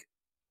think,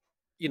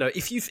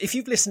 if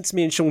you've listened to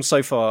me and Sean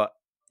so far,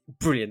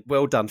 brilliant,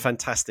 well done,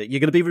 fantastic. You're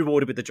going to be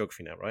rewarded with the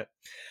geography now, right?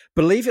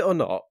 Believe it or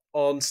not,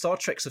 on Star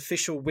Trek's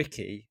official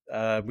wiki,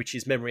 which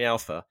is Memory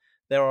Alpha,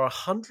 there are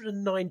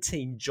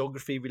 119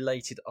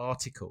 geography-related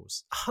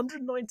articles.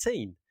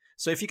 119.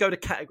 So if you go to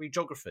category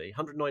geography,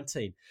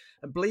 119.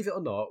 And believe it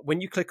or not,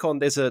 when you click on,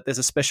 there's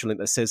a special link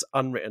that says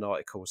unwritten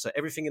articles. So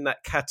everything in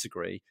that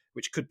category,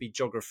 which could be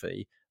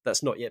geography,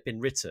 that's not yet been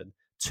written,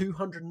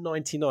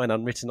 299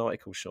 unwritten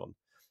articles, Sean,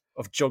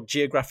 of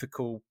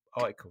geographical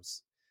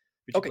articles.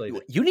 Okay,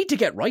 you need to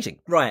get writing.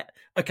 Right.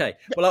 Okay.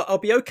 Well, I'll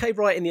be okay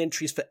writing the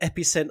entries for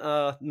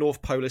Epicenter,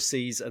 North Polar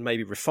Seas, and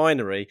maybe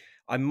Refinery.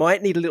 I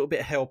might need a little bit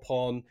of help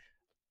on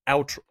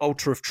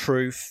Ultra of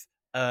Truth,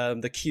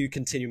 the Q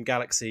Continuum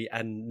Galaxy,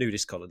 and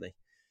Nudist Colony.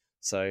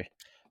 So,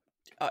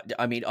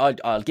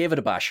 I'll give it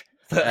a bash.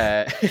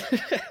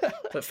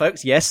 But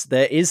folks, yes,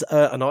 there is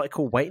an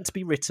article waiting to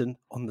be written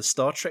on the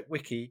Star Trek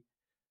wiki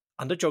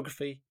under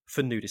geography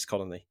for Nudist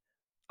Colony.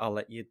 I'll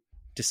let you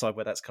decide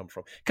where that's come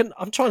from.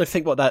 I'm trying to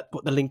think what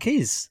the link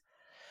is.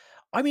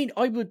 I mean,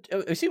 I would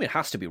assume it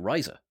has to be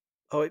Risa.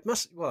 Oh, it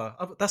must. Well,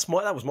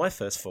 that was my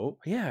first thought.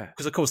 Yeah,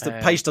 because of course the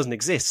page doesn't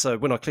exist. So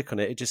when I click on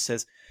it, it just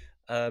says,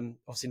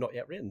 obviously not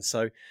yet written.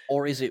 So,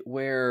 or is it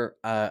where?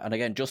 And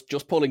again,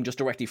 just pulling just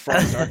directly from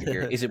the start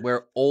here, is it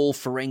where all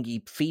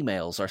Ferengi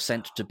females are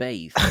sent to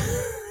bathe?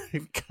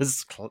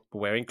 Because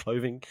wearing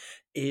clothing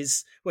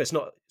is it's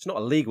not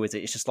illegal, is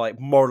it? It's just like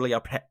morally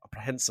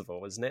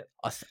apprehensible, isn't it?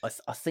 I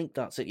think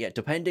that's it. Yeah,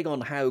 depending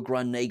on how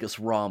Gran Nagus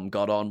Rom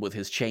got on with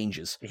his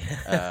changes.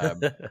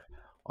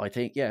 I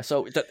think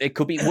so it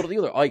could be one or the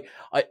other.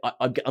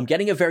 I'm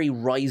getting a very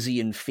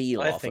Risian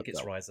feel. I think it's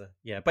Risa.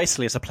 Yeah,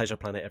 basically it's a pleasure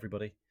planet.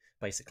 Everybody,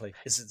 basically,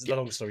 it's a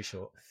long story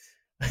short.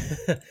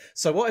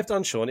 So what I've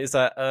done, Sean, is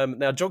that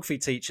now geography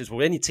teachers,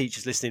 any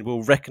teachers listening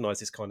will recognise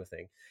this kind of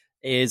thing.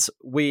 Is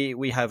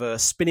we have a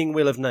spinning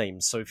wheel of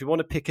names. So if you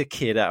want to pick a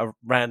kid out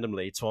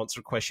randomly to answer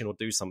a question or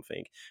do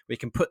something, we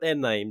can put their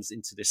names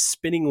into this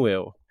spinning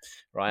wheel,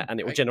 right?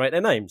 And it will generate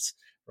their names,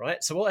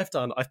 right? So what I've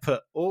done, I've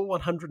put all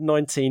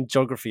 119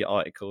 geography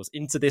articles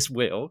into this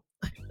wheel,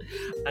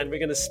 and we're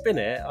going to spin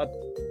it.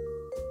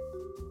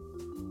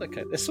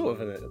 Okay, there's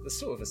sort of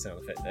a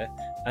sound effect there,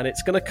 and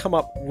it's going to come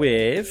up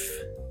with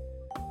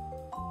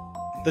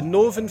the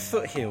Northern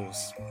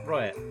Foothills,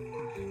 right?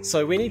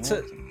 So we need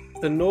to.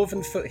 The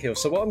Northern Foothills.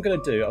 So what I'm going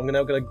to do, I'm going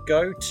to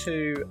go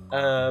to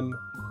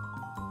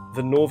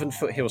the Northern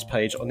Foothills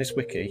page on this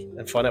wiki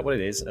and find out what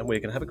it is, and we're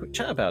going to have a quick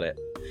chat about it.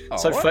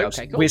 Folks,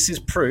 okay, cool. This is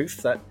proof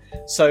that...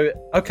 So,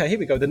 okay, here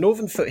we go. The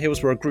Northern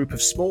Foothills were a group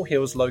of small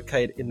hills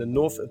located in the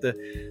north of the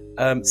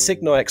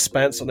Sinai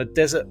Expanse on a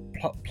desert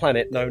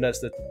planet known as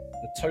the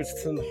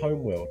Tothon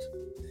Homeworld.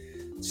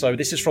 So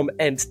this is from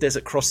Ent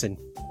Desert Crossing.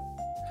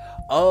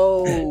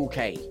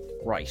 Okay,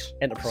 right.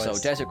 Enterprise. So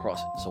Desert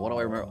Crossing. So what do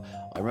I remember?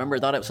 I remember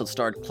that episode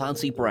starred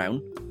Clancy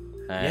Brown.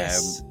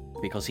 Yes.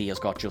 Because he has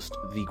got just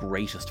the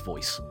greatest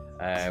voice.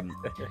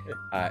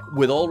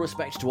 With all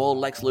respect to all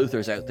Lex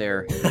Luthors out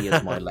there, he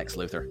is my Lex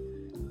Luthor.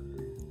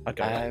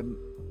 Okay.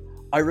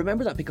 I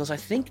remember that because I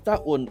think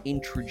that one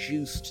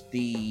introduced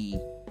the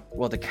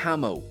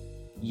camo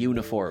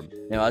uniform.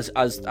 Now,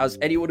 as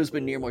anyone who's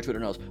been near my Twitter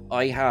knows,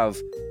 I have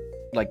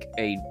like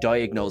a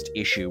diagnosed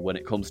issue when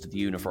it comes to the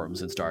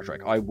uniforms in Star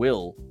Trek. I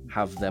will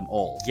have them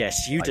all.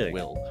 Yes, you do. I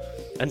will.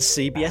 And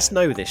CBS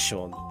know this,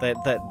 Sean.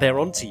 They're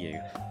onto you.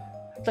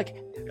 Like,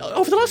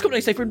 over the last couple of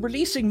days, they've been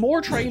releasing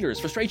more trailers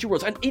for Strange New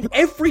Worlds, and in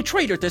every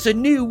trailer, there's a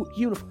new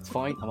uniform. It's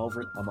fine. I'm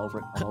over it.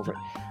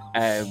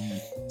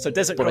 So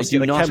Desert but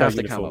Crossing, I do not have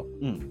the uniform.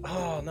 camo.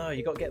 Oh no,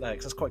 you got to get that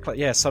because that's quite close.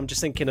 Yeah, so I'm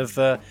just thinking of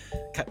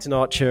Captain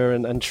Archer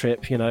and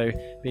Trip,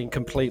 being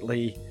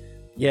completely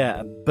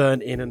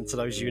burnt into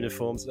those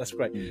uniforms. That's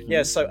great. Mm-hmm.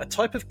 Yeah, so a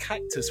type of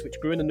cactus which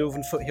grew in the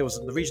northern foothills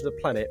of the region of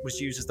the planet was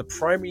used as the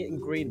primary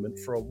ingredient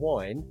for a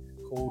wine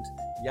called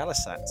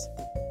Yalisat.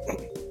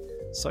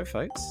 So,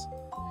 folks,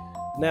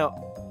 now,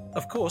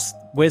 of course,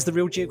 where's the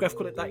real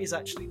geographical? That is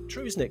actually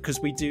true, isn't it?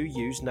 Because we do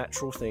use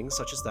natural things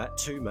such as that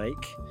to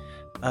make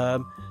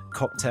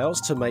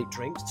cocktails, to make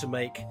drinks, to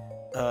make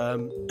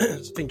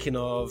thinking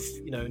of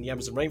in the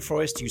Amazon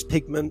rainforest, use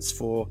pigments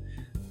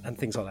and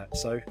things like that.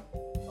 So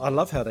I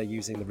love how they're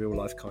using the real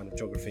life kind of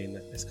geography in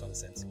this kind of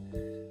sense.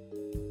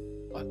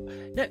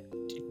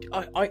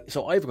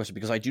 So I have a question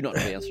because I do not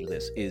know the answer to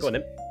this. Go on,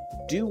 then.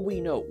 Do we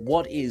know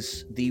what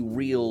is the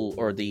real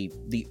or the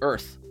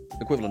Earth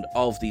equivalent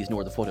of these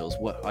northern foothills?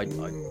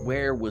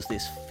 Where was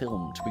this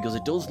filmed? Because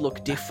it does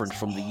look different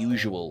from the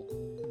usual,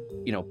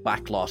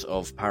 backlot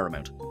of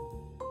Paramount.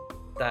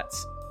 That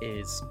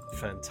is a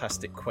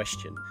fantastic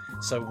question.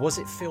 So was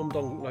it filmed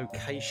on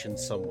location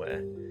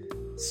somewhere?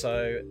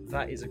 So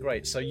that is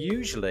great. So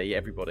usually,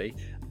 everybody,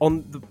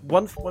 on the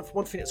one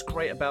thing that's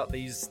great about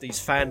these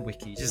fan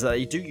wikis is that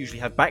they do usually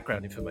have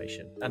background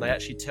information, and they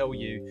actually tell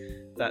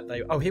you that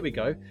they. Oh, here we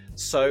go.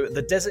 So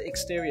the desert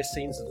exterior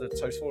scenes of the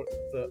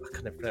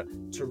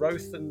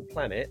Torothan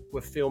planet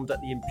were filmed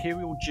at the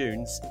Imperial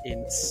Dunes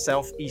in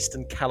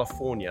southeastern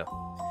California,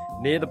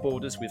 near the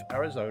borders with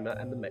Arizona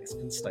and the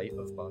Mexican state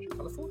of Baja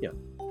California.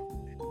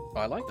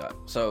 I like that.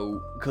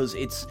 So, because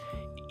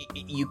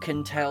you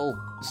can tell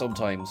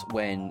sometimes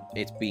when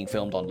it's being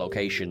filmed on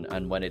location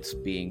and when it's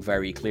being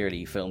very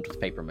clearly filmed with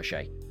paper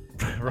mache.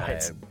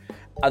 Right.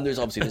 And there's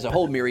a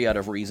whole myriad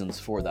of reasons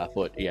for that,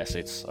 but yes,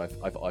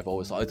 I've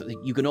always thought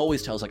you can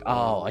always tell. It's like,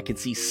 oh, I can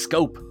see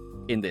scope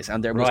in this,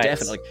 and there was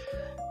definitely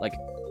like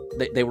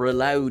they were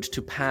allowed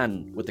to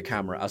pan with the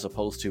camera as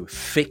opposed to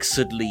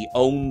fixedly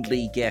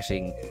only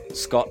getting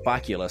Scott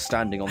Bakula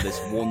standing on this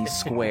one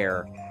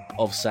square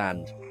of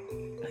sand.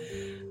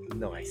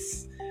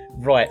 Nice.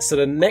 Right, so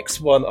the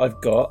next one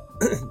I've got,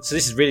 so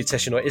this is really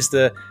testing, is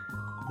the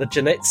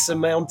Janitsa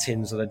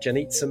Mountains, or the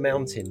Janitsa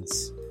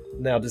Mountains.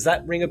 Now, does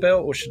that ring a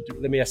bell, or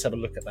let me just have a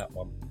look at that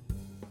one.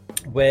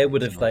 Where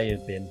would they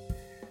have been?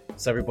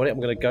 So everybody, I'm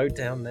going to go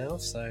down now.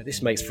 So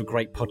this makes for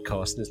great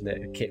podcasting, isn't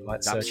it? A kit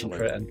like searching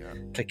for it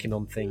and clicking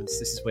on things.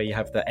 This is where you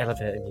have the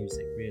elevator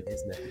music, really,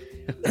 isn't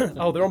it?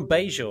 Oh, they're on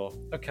Bajor.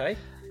 Okay.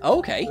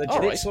 Okay, the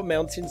Janitsa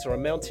Mountains are a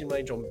mountain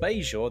range on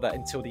Bajor that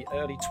until the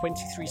early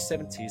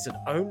 2370s had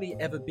only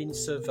ever been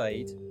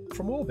surveyed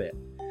from orbit.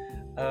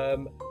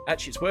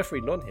 Actually, it's worth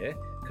reading on here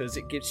because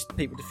it gives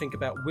people to think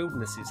about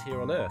wildernesses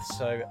here on Earth.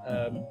 So,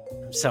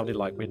 sounded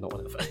like we're not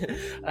on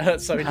Earth.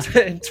 So in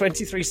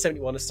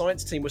 2371, a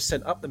science team was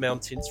sent up the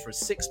mountains for a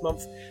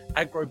 6-month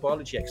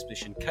agrobiology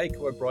expedition.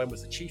 Keiko O'Brien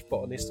was the chief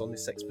botanist on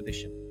this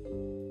expedition.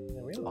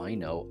 I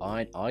know.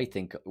 I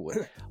think.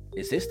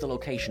 Is this the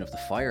location of the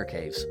fire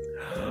caves?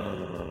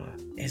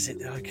 Is it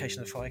the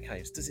location of the fire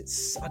caves? Does it?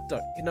 I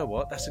don't. You know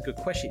what? That's a good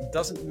question. It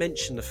doesn't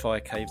mention the fire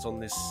caves on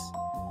this.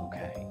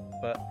 Okay.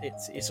 But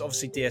it's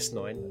obviously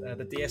DS9.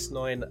 The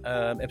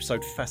DS9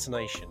 episode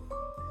Fascination.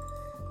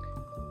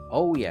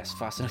 Oh yes,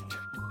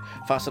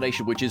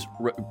 Fascination, which is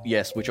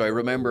which I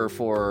remember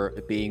for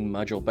being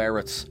Majel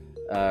Barrett's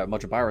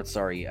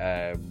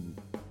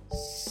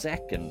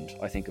second,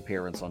 I think,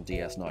 appearance on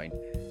DS9.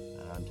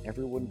 And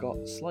everyone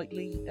got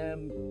slightly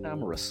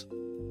amorous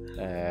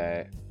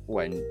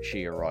when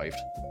she arrived.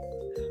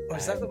 Oh,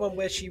 is that the one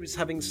where she was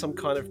having some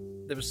kind of?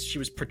 She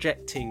was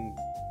projecting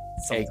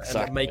something,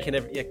 exactly, and making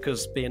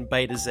because being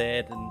Beta Z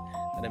and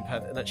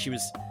that she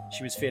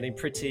was feeling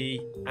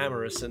pretty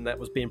amorous, and that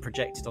was being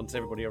projected onto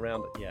everybody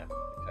around it. Yeah.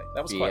 Okay.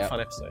 That was quite a fun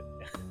episode.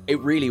 It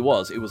really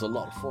was. It was a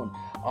lot of fun.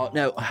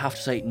 Now I have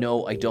to say,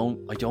 no, I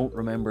don't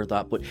remember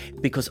that. But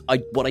because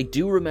what I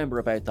do remember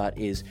about that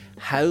is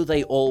how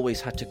they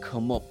always had to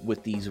come up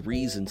with these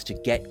reasons to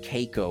get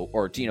Keiko,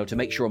 or to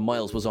make sure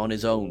Miles was on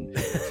his own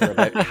for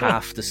about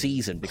half the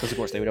season. Because of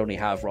course they would only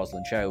have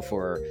Rosalind Chow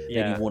for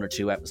maybe 1 or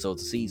 2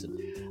 episodes a season,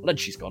 and then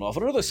she's gone off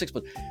on another 6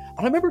 months. And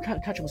I remember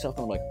catching myself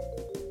going like,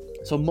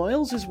 so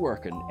Miles is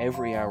working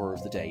every hour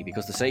of the day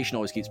because the station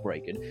always keeps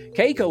breaking.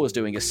 Keiko is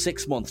doing a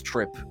 6-month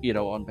trip,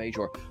 on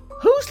Bajor.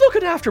 Who's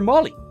looking after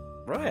Molly?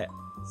 Right.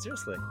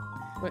 Seriously.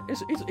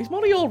 Is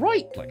Molly all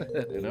right? Like, I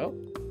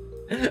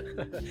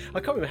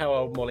can't remember how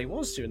old Molly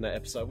was during that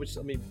episode. Was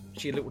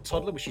she a little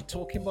toddler? Was she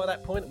talking by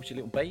that point? Was she a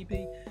little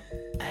baby?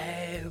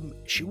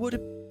 She would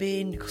have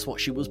been, because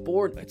she was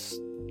born. It's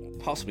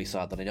possibly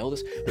sad that I know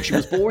this, but she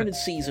was born in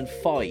season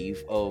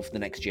 5 of The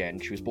Next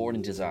Gen. She was born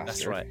in Disaster.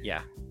 That's right.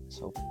 Yeah.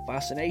 So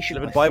Fascination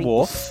delivered by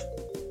Worf.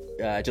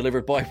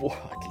 Delivered by Worf.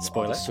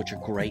 Spoiler. There's such a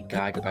great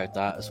gag about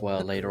that as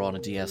well later on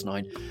in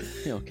DS9.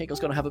 Keiko's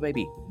going to have a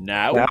baby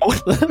now.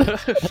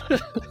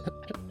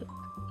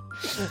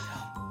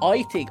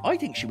 I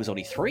think she was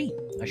only 3.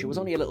 She was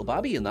only a little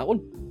baby in that one.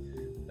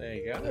 There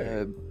you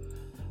go.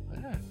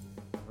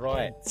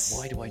 Right.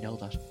 Why do I know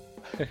that?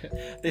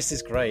 This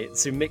is great.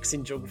 So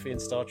mixing geography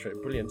and Star Trek,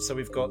 brilliant. So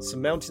we've got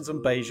some mountains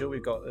on Bajor.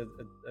 We've got a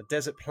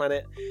desert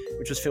planet,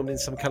 which was filmed in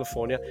some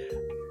California.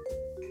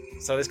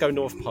 So let's go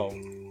North Pole.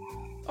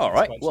 All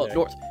right. Well,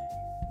 North.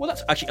 Well,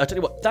 that's actually. I'll tell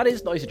you what. That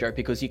is nice, Jared,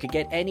 because you could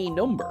get any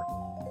number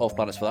of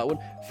planets for that one.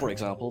 For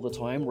example, the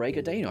time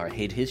Rhaegar Danar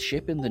hid his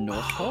ship in the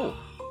North Pole.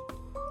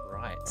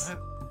 Right.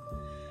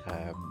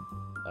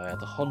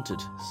 The Hunted,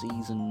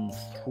 season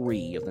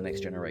 3 of The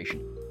Next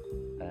Generation.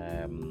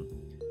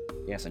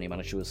 Yes, and he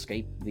managed to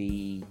escape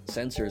the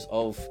censors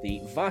of the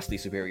vastly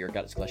superior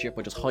Galaxy-class ship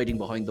by just hiding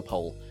behind the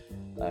pole,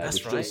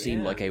 which does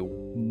seem like a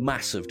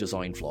massive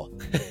design flaw.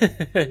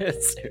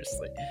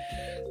 Seriously.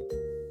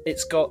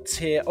 It's got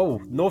here... Oh,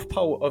 North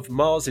Pole of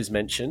Mars is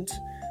mentioned.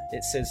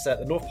 It says that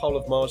the North Pole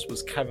of Mars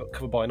was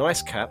covered by an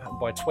ice cap, and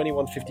by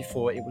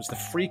 2154 it was the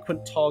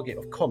frequent target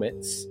of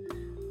comets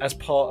as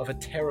part of a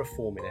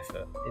terraforming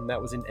effort, and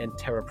that was in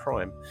Terra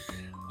Prime.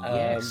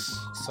 Yes,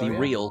 the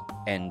real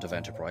end of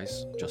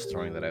Enterprise. Just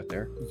throwing that out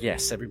there.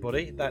 Yes,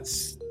 everybody.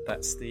 That's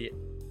the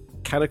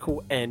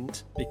canonical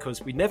end,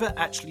 because we never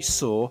actually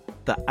saw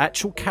the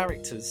actual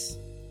characters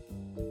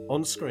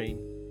on screen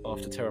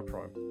after Terra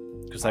Prime,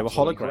 because they were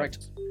holograms.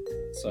 Correct.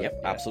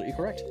 Absolutely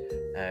correct.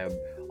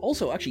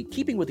 Also, actually,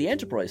 keeping with the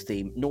Enterprise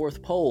theme,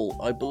 North Pole,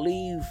 I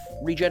believe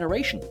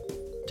regeneration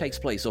takes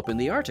place up in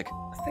the Arctic.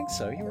 I think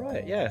so. You're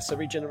right. Yeah. So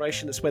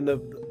regeneration is when the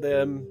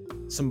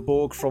some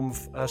Borg from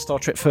Star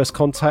Trek First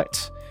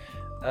Contact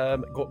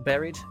got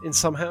buried in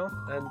somehow,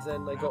 and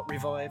then they got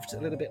revived a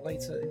little bit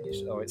later.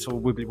 Oh, it's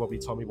all wibbly wobbly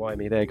Tommy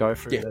Wimey. There you go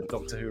for the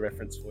Doctor Who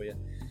reference for you.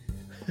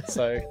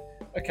 So,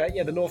 okay,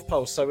 yeah, the North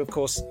Pole. So of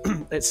course,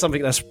 it's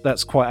something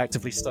that's quite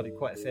actively studied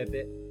quite a fair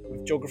bit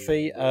with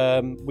geography.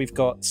 We've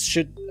got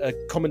a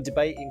common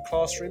debate in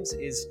classrooms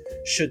is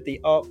should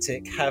the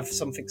Arctic have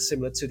something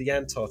similar to the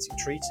Antarctic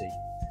Treaty,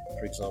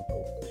 for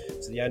example.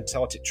 So the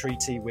Antarctic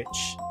Treaty,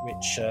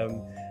 which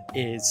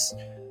is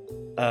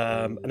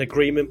an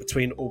agreement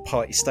between all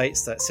party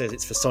states that says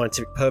it's for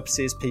scientific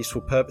purposes,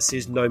 peaceful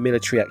purposes, no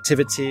military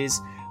activities.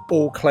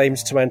 All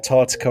claims to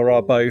Antarctica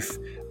are both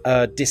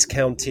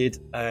discounted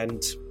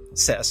and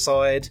set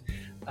aside.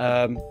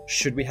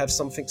 Should we have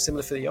something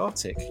similar for the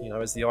Arctic?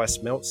 As the ice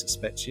melts,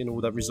 especially, and all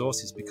the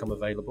resources become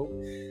available,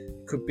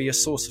 it could be a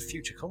source of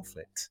future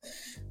conflict.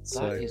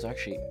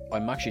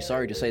 I'm actually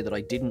sorry to say that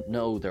I didn't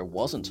know there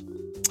wasn't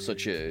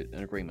such an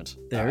agreement.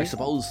 I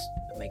suppose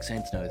it makes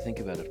sense now to think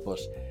about it, but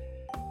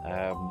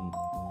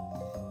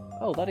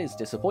that is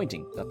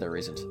disappointing that there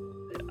isn't.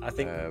 I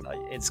think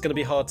it's going to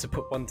be hard to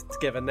put one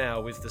together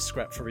now with the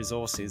scrap for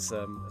resources,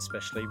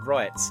 especially.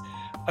 Right.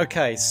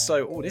 Okay,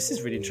 so this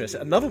is really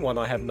interesting. Another one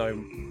I have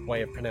no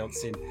way of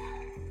pronouncing.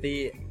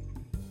 The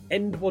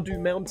Endwadu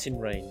mountain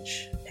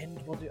range. I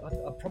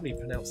probably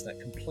pronounced that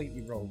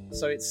completely wrong.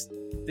 So it's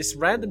this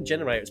random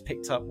generator has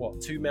picked up,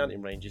 2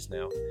 mountain ranges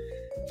now.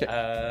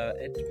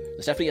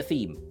 There's definitely a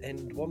theme.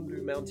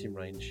 Endwadu mountain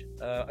range.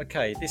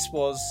 Okay, this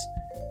was...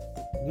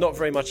 not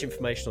very much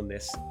information on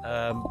this,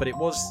 but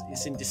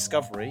it's in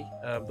Discovery,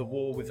 The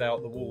War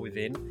Without, The War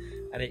Within,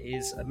 and it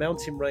is a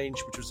mountain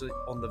range which was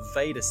on the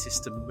Vader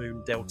system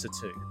moon Delta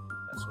 2.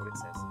 That's what it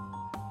says.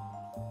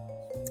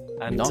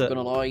 And, not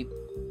gonna lie,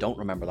 don't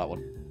remember that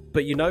one.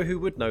 But you know who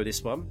would know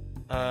this one?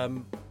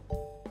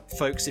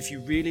 Folks, if you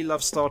really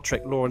love Star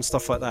Trek lore and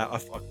stuff like that, I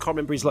can't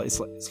remember, it's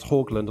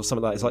Horgland or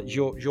something like that. It's like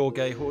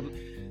Jorge Horgland.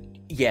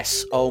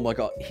 Yes, oh my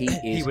god, he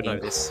is he would know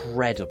this.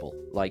 Incredible.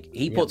 Like,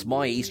 he puts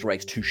my Easter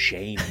eggs to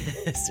shame.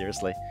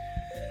 Seriously.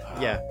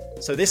 Yeah.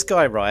 So this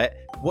guy, right,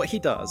 what he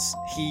does,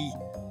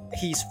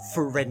 he's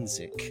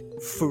forensic.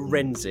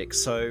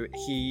 So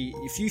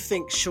if you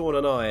think Sean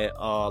and I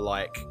are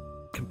like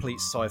complete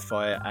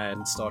sci-fi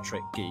and Star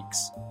Trek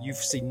geeks, you've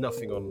seen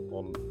nothing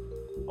on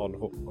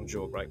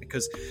Jorg, right?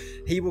 Because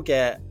he will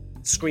get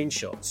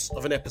screenshots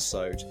of an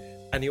episode,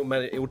 and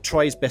he'll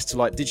try his best to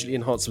like digitally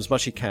enhance them as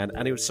much as he can,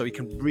 and so he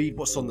can read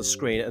what's on the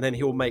screen, and then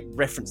he'll make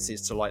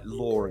references to like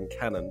lore and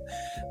canon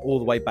all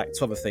the way back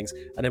to other things.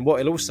 And then what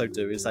he'll also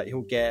do is that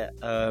he'll get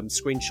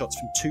screenshots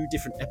from 2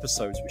 different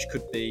episodes, which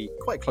could be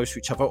quite close to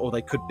each other, or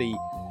they could be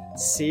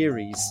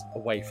series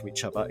away from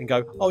each other, and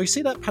go, oh, you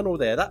see that panel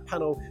there? That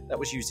panel that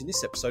was used in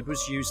this episode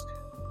was used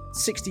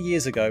 60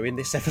 years ago in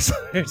this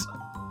episode.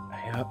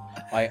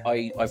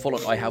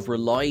 I have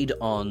relied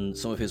on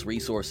some of his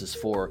resources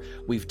for.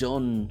 We've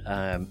done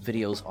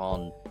videos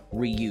on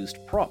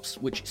reused props,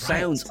 which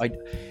sounds. I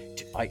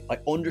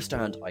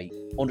understand. I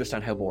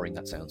understand how boring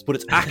that sounds, but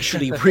it's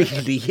actually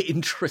really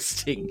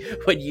interesting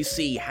when you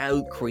see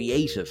how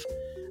creative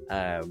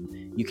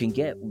you can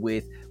get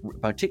with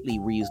particularly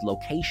reused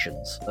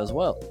locations as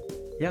well.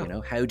 Yeah. You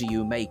know, how do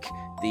you make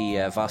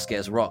the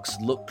Vasquez Rocks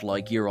look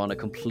like you're on a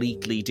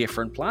completely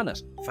different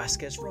planet?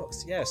 Vasquez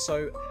Rocks, yeah.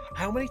 So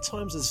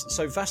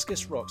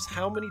Vasquez Rocks,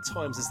 how many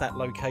times has that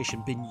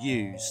location been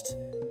used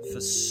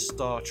for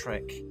Star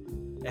Trek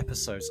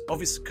episodes?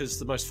 Obviously, because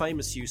the most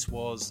famous use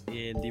was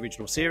in the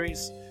original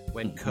series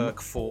when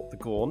Kirk fought the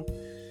Gorn.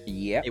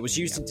 Yeah, it was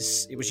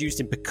used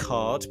in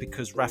Picard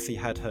because Raffi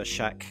had her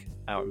shack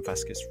out in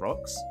Vasquez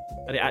Rocks,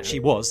 and it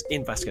actually was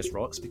in Vasquez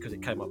Rocks because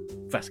it came up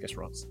Vasquez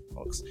Rocks.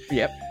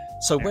 Yep.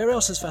 So where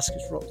else has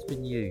Vasquez Rocks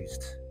been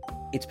used?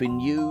 It's been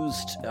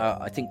used,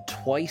 I think,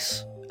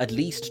 at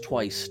least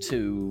twice,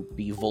 to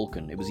be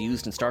Vulcan. It was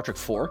used in Star Trek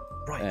 4,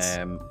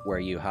 right? Where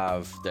you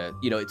have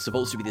it's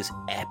supposed to be this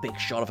epic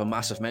shot of a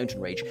massive mountain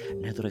range.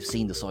 Now that I've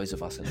seen the size of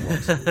Vasquez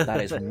Rocks, that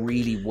is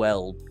really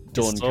well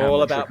done. It's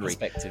all about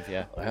perspective,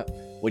 yeah.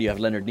 When you have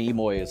Leonard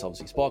Nimoy as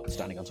obviously Spock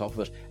standing on top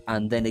of it,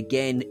 and then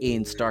again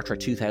in Star Trek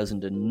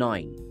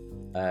 2009.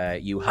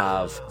 You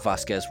have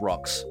Vasquez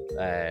Rocks,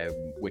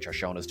 which are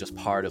shown as just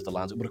part of the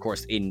lands. But of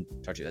course, in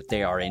Star Trek,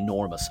 they are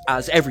enormous,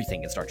 as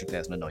everything in Star Trek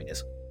 2009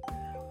 is.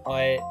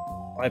 I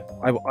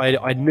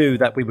knew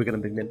that we were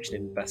going to be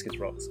mentioning Vasquez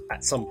Rocks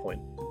at some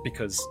point,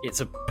 because it's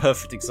a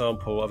perfect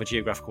example of a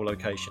geographical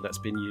location that's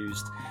been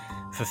used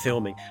for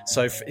filming.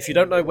 So if you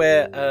don't know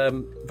where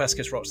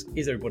Vasquez Rocks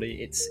is,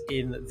 everybody, it's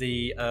in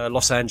the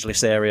Los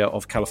Angeles area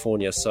of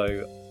California. So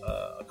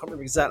I can't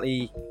remember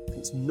exactly. I think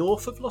it's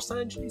north of Los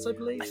Angeles, I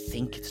believe. I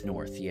think it's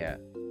north, yeah.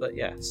 But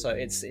yeah, so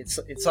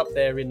it's up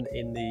there in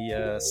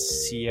the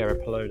Sierra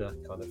Pelona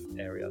kind of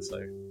area.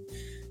 So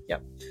yeah,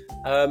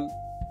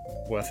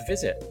 worth a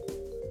visit.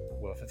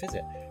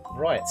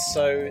 Right,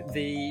 so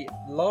the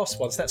last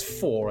one, so that's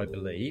 4, I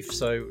believe.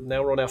 So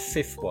now we're on our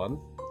 5th one.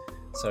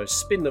 So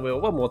spin the wheel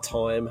one more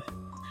time.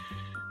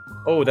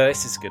 Oh, no,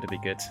 this is going to be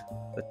good.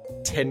 The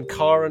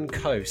Tenkaran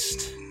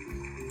Coast.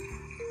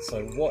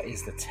 So what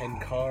is the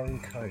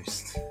Tenkaran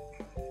Coast?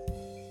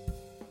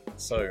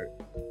 So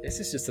this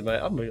is just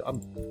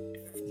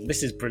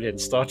this is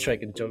brilliant. Star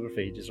Trek and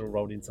geography just all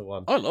rolled into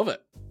one. I love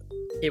it.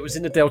 It was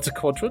in the Delta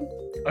Quadrant.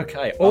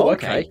 Okay.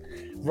 Okay.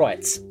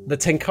 Right. The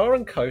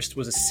Tenkaran Coast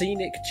was a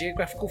scenic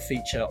geographical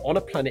feature on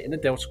a planet in the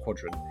Delta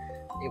Quadrant.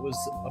 It was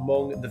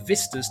among the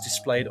vistas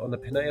displayed on the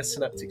Pinea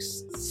Synaptic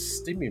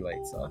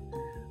Stimulator,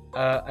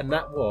 and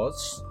that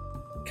was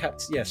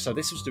so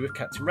this was to do with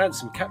Captain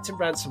Ransom. Captain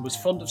Ransom was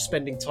fond of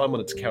spending time on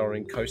the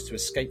Tenkaran Coast to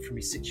escape from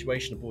his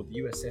situation aboard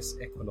the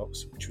USS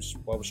Equinox, which was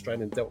while was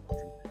stranded in the Delta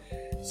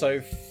Quadrant.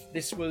 So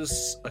this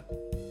was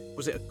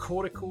it a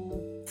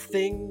cortical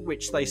thing,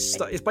 which they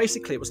it's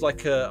basically it was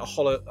like a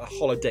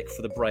holodeck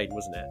for the brain,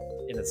 wasn't it,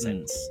 in a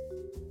sense?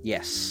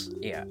 Yes,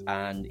 yeah,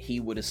 and he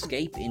would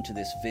escape into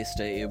this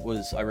vista.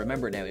 I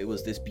remember now, it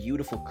was this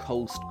beautiful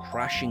coast,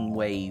 crashing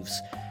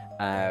waves,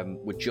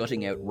 with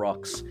jutting out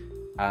rocks,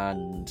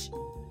 and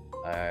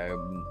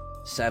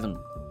Seven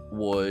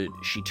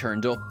she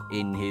turned up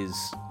in his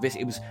vista.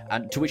 It was,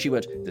 and to which he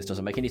went, "This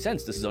doesn't make any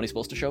sense. This is only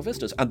supposed to show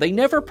vistas," and they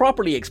never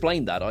properly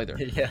explained that either.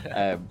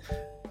 Yeah.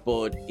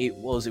 But it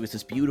was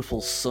this beautiful,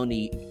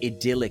 sunny,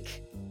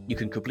 idyllic. You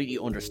can completely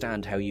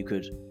understand how you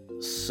could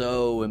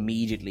so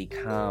immediately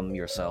calm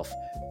yourself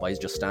by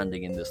just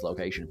standing in this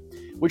location,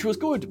 which was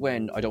good.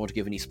 When I don't want to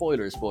give any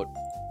spoilers, but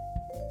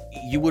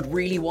you would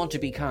really want to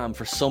be calm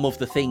for some of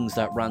the things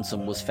that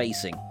Ransom was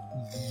facing.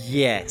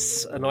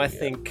 Yes, and I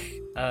think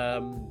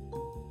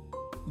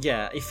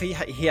if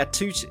he had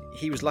two,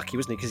 he was lucky,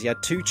 wasn't he? Because he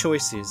had 2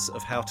 choices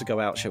of how to go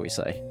out, shall we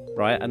say,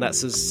 right? And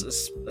that's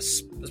as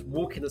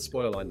walking the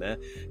spoiler line there.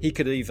 He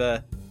could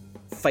either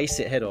face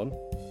it head on,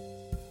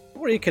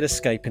 or he could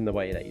escape in the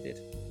way that he did.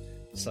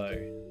 So,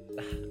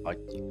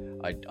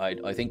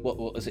 I think what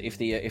was it, if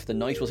the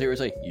knight was here to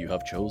say, "You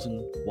have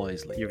chosen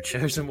wisely." You've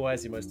chosen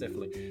wisely, most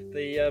definitely.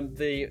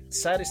 The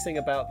saddest thing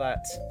about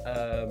that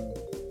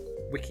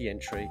wiki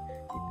entry,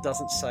 it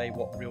doesn't say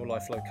what real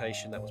life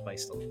location that was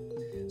based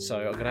on. So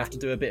I'm going to have to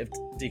do a bit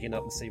of digging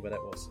up and see where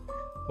that was.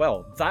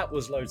 Well, that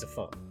was loads of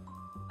fun.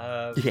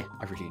 Yeah,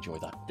 I really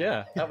enjoyed that.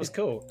 Yeah, that was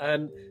cool.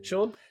 And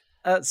Sean,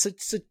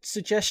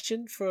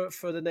 suggestion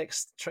for the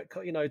next trek,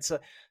 it's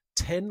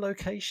 10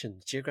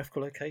 locations,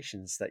 geographical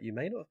locations that you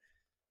may not.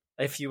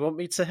 If you want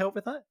me to help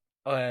with that,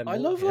 I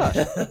love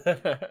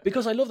that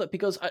because I love that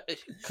because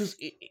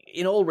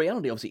in all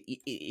reality,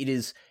 obviously,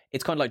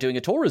 it's kind of like doing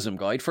a tourism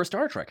guide for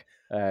Star Trek.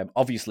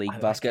 Obviously,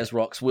 Vasquez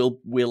Rocks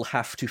will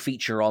have to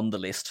feature on the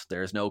list.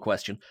 There's no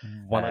question.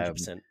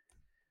 100%.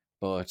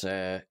 But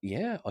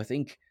yeah, I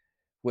think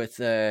with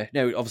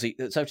now obviously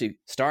it's actually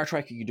Star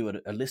Trek. You can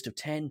do a list of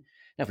 10.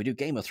 Now, if we do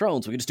Game of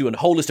Thrones, we can just do a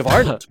whole list of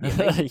Ireland.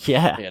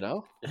 Yeah, you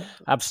know,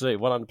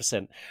 absolutely,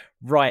 100%.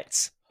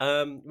 Right.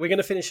 We're going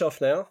to finish off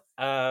now.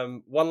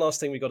 One last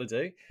thing we got to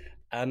do,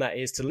 and that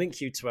is to link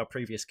you to our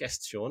previous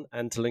guests, Sean,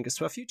 and to link us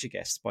to our future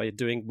guests by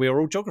doing We're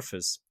All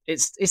Geographers.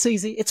 It's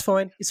easy. It's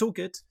fine. It's all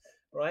good.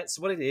 Right.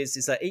 So what it is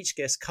that each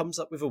guest comes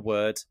up with a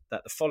word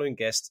that the following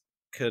guest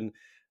can.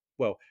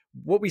 Well,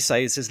 what we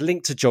say is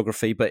linked to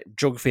geography, but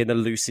geography in the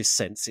loosest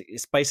sense.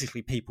 It's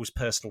basically people's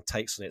personal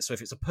takes on it. So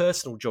if it's a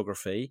personal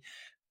geography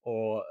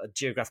or a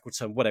geographical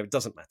term, whatever, it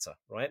doesn't matter,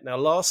 right? Now,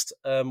 last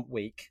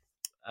week,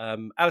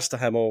 Alistair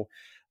Hamill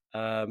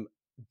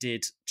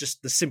did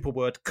just the simple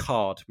word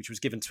card, which was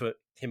given to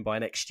him by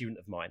an ex-student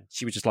of mine.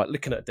 She was just like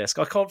looking at a desk.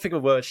 I can't think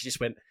of a word. She just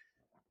went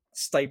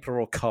stapler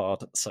or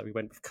card. So we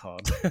went with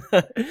card,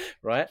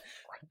 right?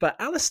 But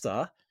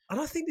Alistair... And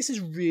I think this is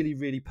really,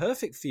 really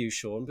perfect for you,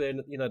 Sean,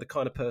 being the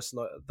kind of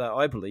person that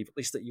I believe, at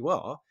least that you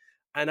are.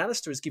 And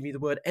Alistair has given you the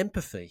word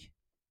empathy.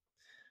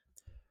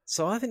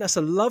 So I think that's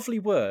a lovely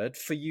word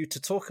for you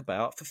to talk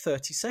about for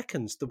 30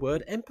 seconds, the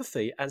word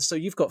empathy. And so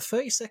you've got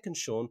 30 seconds,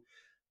 Sean,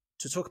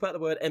 to talk about the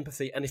word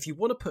empathy. And if you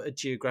want to put a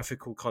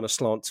geographical kind of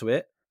slant to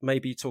it,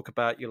 maybe you talk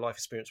about your life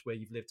experience where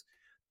you've lived,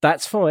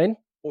 that's fine.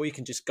 Or you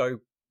can just go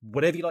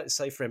whatever you like to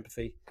say for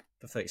empathy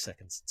for 30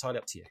 seconds. Entirely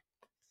up to you.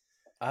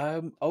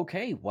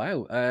 Okay,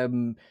 wow.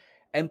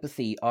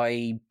 Empathy.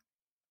 I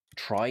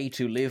try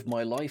to live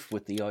my life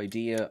with the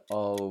idea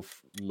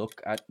of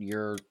look at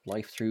your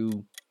life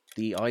through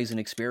the eyes and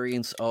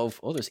experience of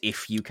others,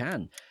 if you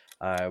can.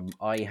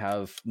 I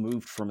have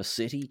moved from a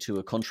city to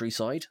a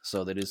countryside,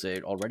 so that is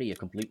already a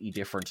completely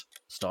different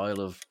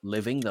style of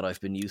living that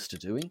I've been used to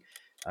doing.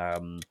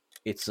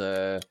 It's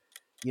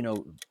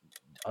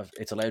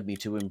it's allowed me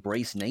to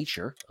embrace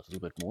nature a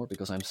little bit more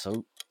because I'm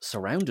so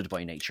surrounded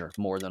by nature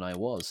more than I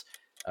was.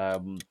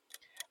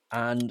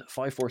 And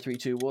 5, 4, 3,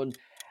 2, 1.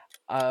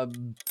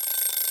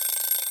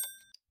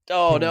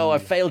 Oh no! I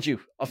failed you.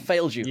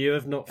 You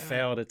have not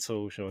failed at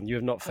all, Sean. You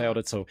have not failed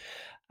at all.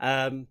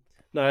 No,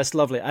 that's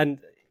lovely. And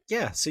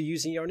yeah, so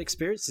using your own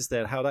experiences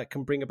there, how that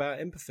can bring about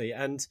empathy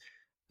and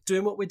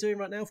doing what we're doing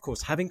right now, of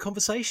course, having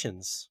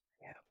conversations.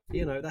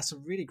 That's a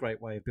really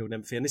great way of building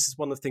empathy. And this is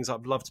one of the things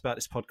I've loved about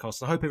this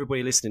podcast. And I hope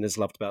everybody listening has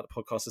loved about the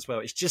podcast as well.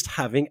 It's just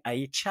having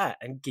a chat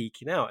and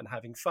geeking out and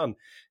having fun.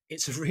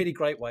 It's a really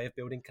great way of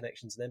building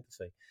connections and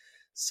empathy.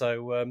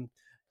 So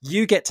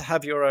you get to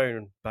have your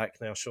own back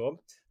now, Sean.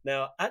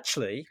 Now,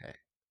 actually,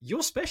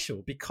 You're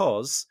special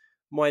because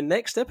my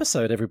next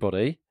episode,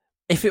 everybody,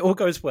 if it all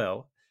goes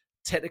well,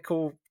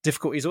 technical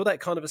difficulties, all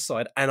that kind of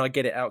aside, and I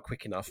get it out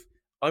quick enough,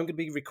 I'm going to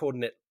be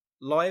recording it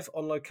live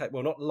on location.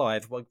 Well, not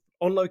live, but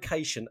on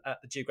location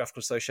at the Geographical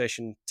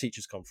Association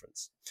Teachers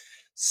Conference.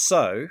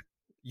 So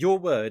your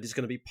word is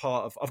going to be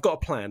part of... I've got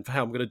a plan for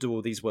how I'm going to do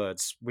all these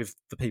words with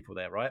the people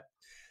there, right?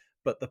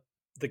 But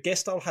the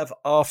guest I'll have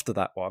after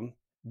that one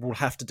will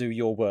have to do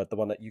your word, the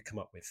one that you come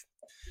up with.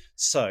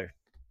 So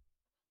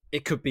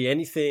it could be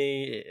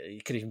anything.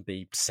 It could even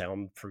be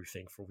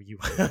soundproofing for you.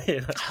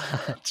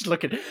 Just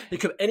look at it. It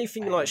could be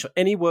anything you like,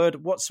 any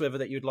word whatsoever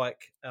that you'd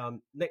like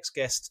next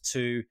guest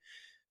to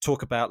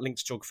talk about, linked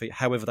to geography,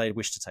 however they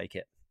wish to take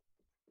it.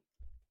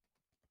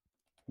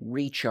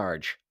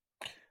 Recharge.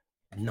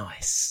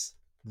 Nice.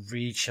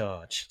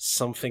 Recharge.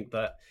 Something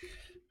that,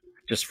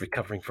 just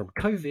recovering from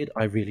COVID,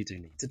 I really do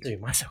need to do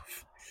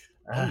myself.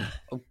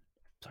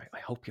 Sorry, I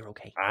hope you're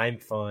okay. I'm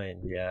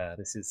fine. Yeah,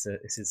 this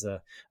is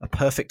a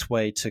perfect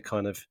way to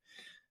kind of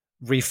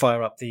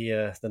refire up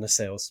the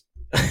nacelles.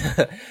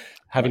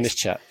 Having this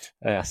chat.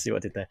 I see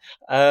what I did there.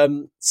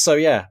 So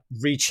yeah,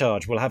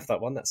 recharge. We'll have that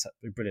one. That's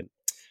brilliant.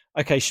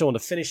 Okay, Sean, to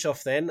finish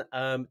off then,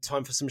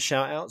 time for some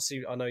shout outs.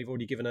 I know you've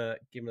already given a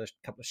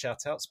couple of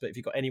shout outs, but if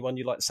you've got anyone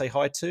you'd like to say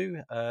hi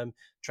to,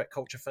 Trek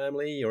Culture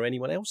family or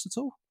anyone else at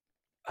all?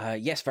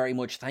 Yes, very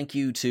much. Thank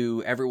you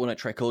to everyone at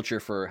Trek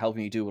Culture for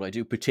helping me do what I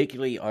do.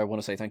 Particularly, I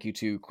want to say thank you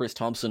to Chris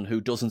Thompson,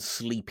 who doesn't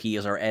sleep. He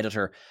is our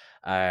editor.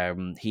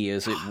 He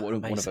is one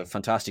of a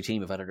fantastic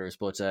team of editors.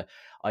 But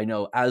I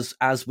know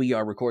as we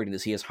are recording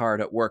this, he is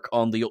hard at work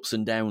on the ups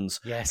and downs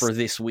for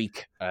this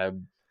week. I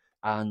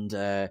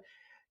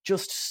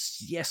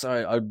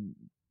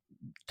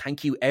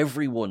thank you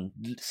everyone.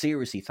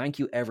 Seriously, thank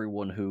you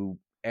everyone who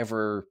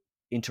ever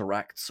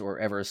interacts or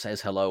ever says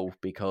hello,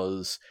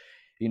 because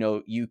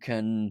you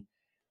can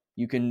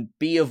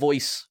be a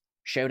voice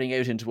shouting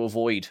out into a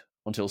void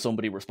until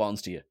somebody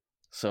responds to you.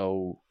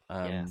 So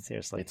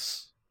seriously,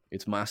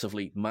 it's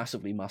massively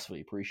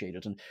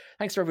appreciated, and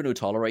thanks to everyone who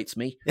tolerates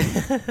me.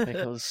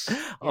 Because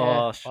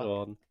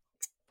Sean,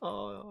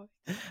 don't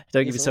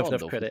give yourself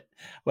enough credit.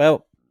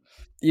 Well,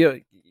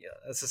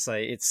 as I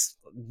say, it's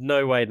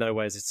no way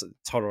is it's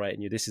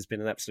tolerating you. This has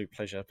been an absolute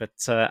pleasure. But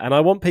and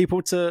I want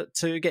people to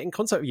get in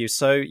contact with you.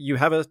 So you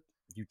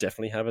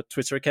definitely have a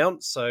Twitter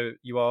account. So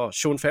you are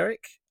Seán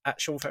Ferrick at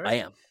Seán Ferrick. I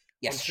am.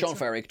 Yes, Seán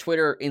Ferrick,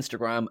 Twitter,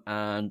 Instagram,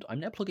 and I'm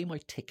now plugging my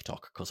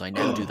TikTok because I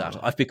now do that.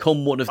 I've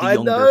become one of the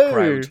younger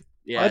crowd.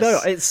 Yes. I know,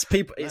 it's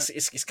people.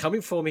 It's coming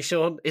for me,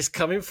 Seán. It's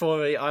coming for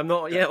me. I'm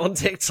not yet on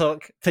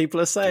TikTok.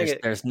 People are saying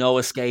there's no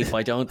escape.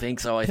 I don't think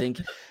so. I think,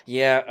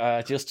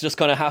 just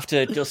gonna have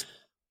to just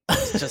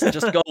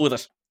go with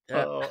it.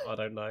 Yeah. Oh, I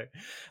don't know.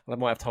 I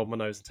might have to hold my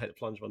nose and take the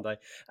plunge one day.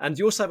 And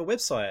you also have a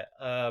website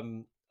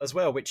as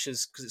well, which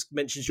is because it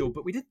mentions your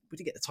book. We did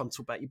get the time to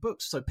talk about your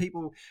books, so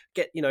people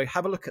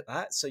have a look at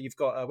that. So you've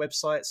got a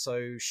website, so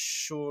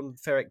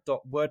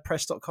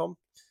seanferrick.wordpress.com.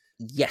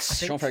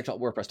 Yes,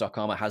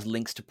 seanferrick.wordpress.com. It has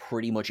links to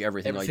pretty much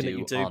everything I do. That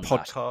you do,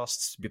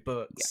 podcasts, your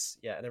books,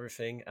 and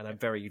everything. And a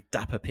very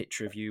dapper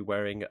picture of you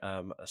wearing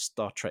a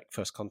Star Trek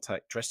First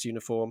Contact dress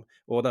uniform,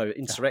 or no,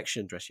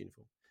 Insurrection dress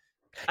uniform.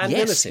 And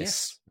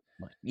Nemesis.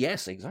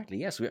 Yes, exactly.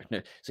 Yes, so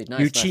nice,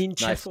 Eugene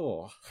nice.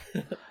 Chefort.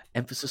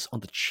 Emphasis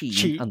on the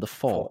chi and the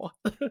for.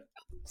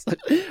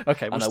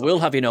 Okay, and I will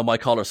have you know, my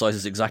collar size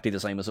is exactly the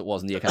same as it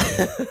was in the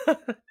academy.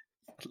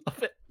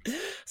 Love it.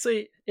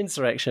 See,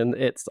 Insurrection,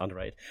 it's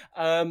underrated.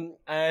 And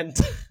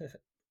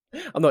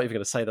I'm not even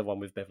going to say the one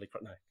with Beverly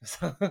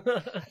Crusher.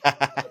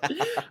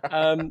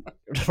 No.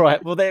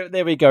 Right, well,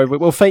 there we go.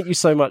 Well, thank you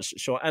so much,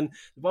 Seán. And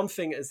one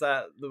thing is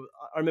that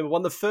I remember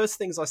one of the first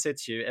things I said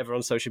to you ever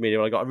on social media,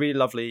 when I got a really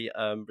lovely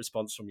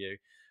response from you.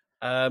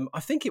 I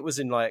think it was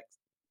in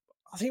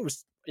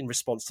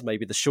response to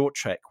maybe the short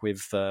trek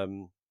with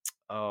the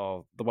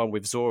one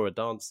with Zora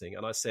dancing,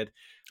 and I said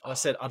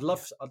I'd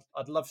love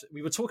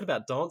we were talking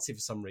about dancing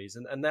for some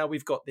reason, and now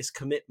we've got this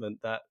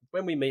commitment that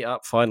when we meet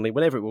up finally,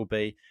 whenever it will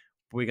be,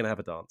 we're going to have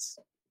a dance.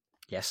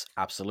 Yes,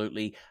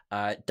 absolutely.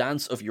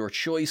 Dance of your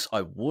choice.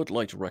 I would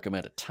like to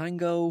recommend a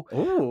tango.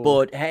 Ooh.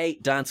 But hey,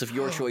 dance of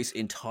your choice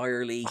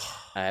entirely.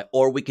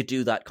 Or we could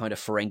do that kind of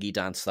Ferengi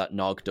dance that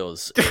Nog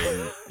does.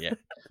 Yeah.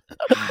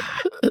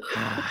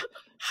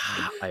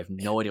 I have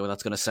no idea what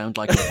that's going to sound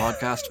like on the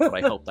podcast, but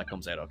I hope that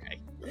comes out okay.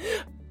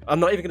 I'm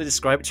not even going to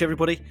describe it to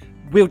everybody.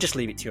 We'll just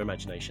leave it to your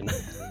imagination.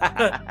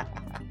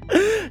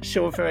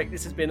 Seán Ferrick,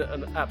 this has been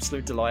an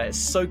absolute delight. It's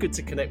so good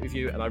to connect with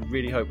you, and I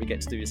really hope we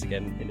get to do this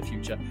again in the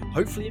future,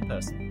 hopefully in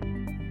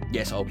person.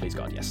 Yes, oh please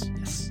God, yes.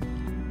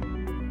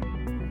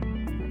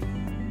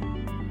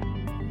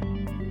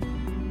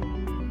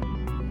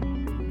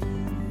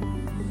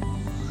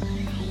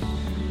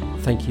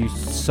 Thank you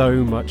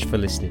so much for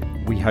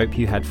listening. We hope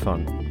you had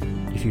fun.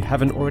 If you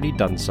haven't already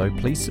done so,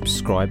 please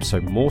subscribe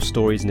so more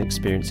stories and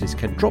experiences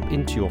can drop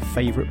into your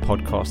favourite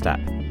podcast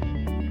app.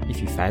 If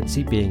you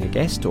fancy being a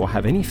guest or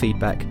have any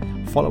feedback,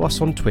 follow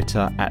us on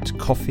Twitter at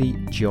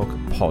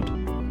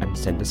CoffeeJogPod and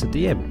send us a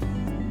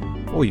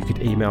DM. Or you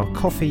could email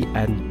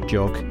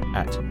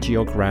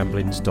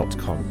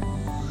coffeeandjog@geogramblings.com.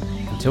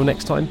 Until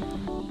next time,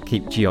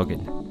 keep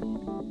geogging.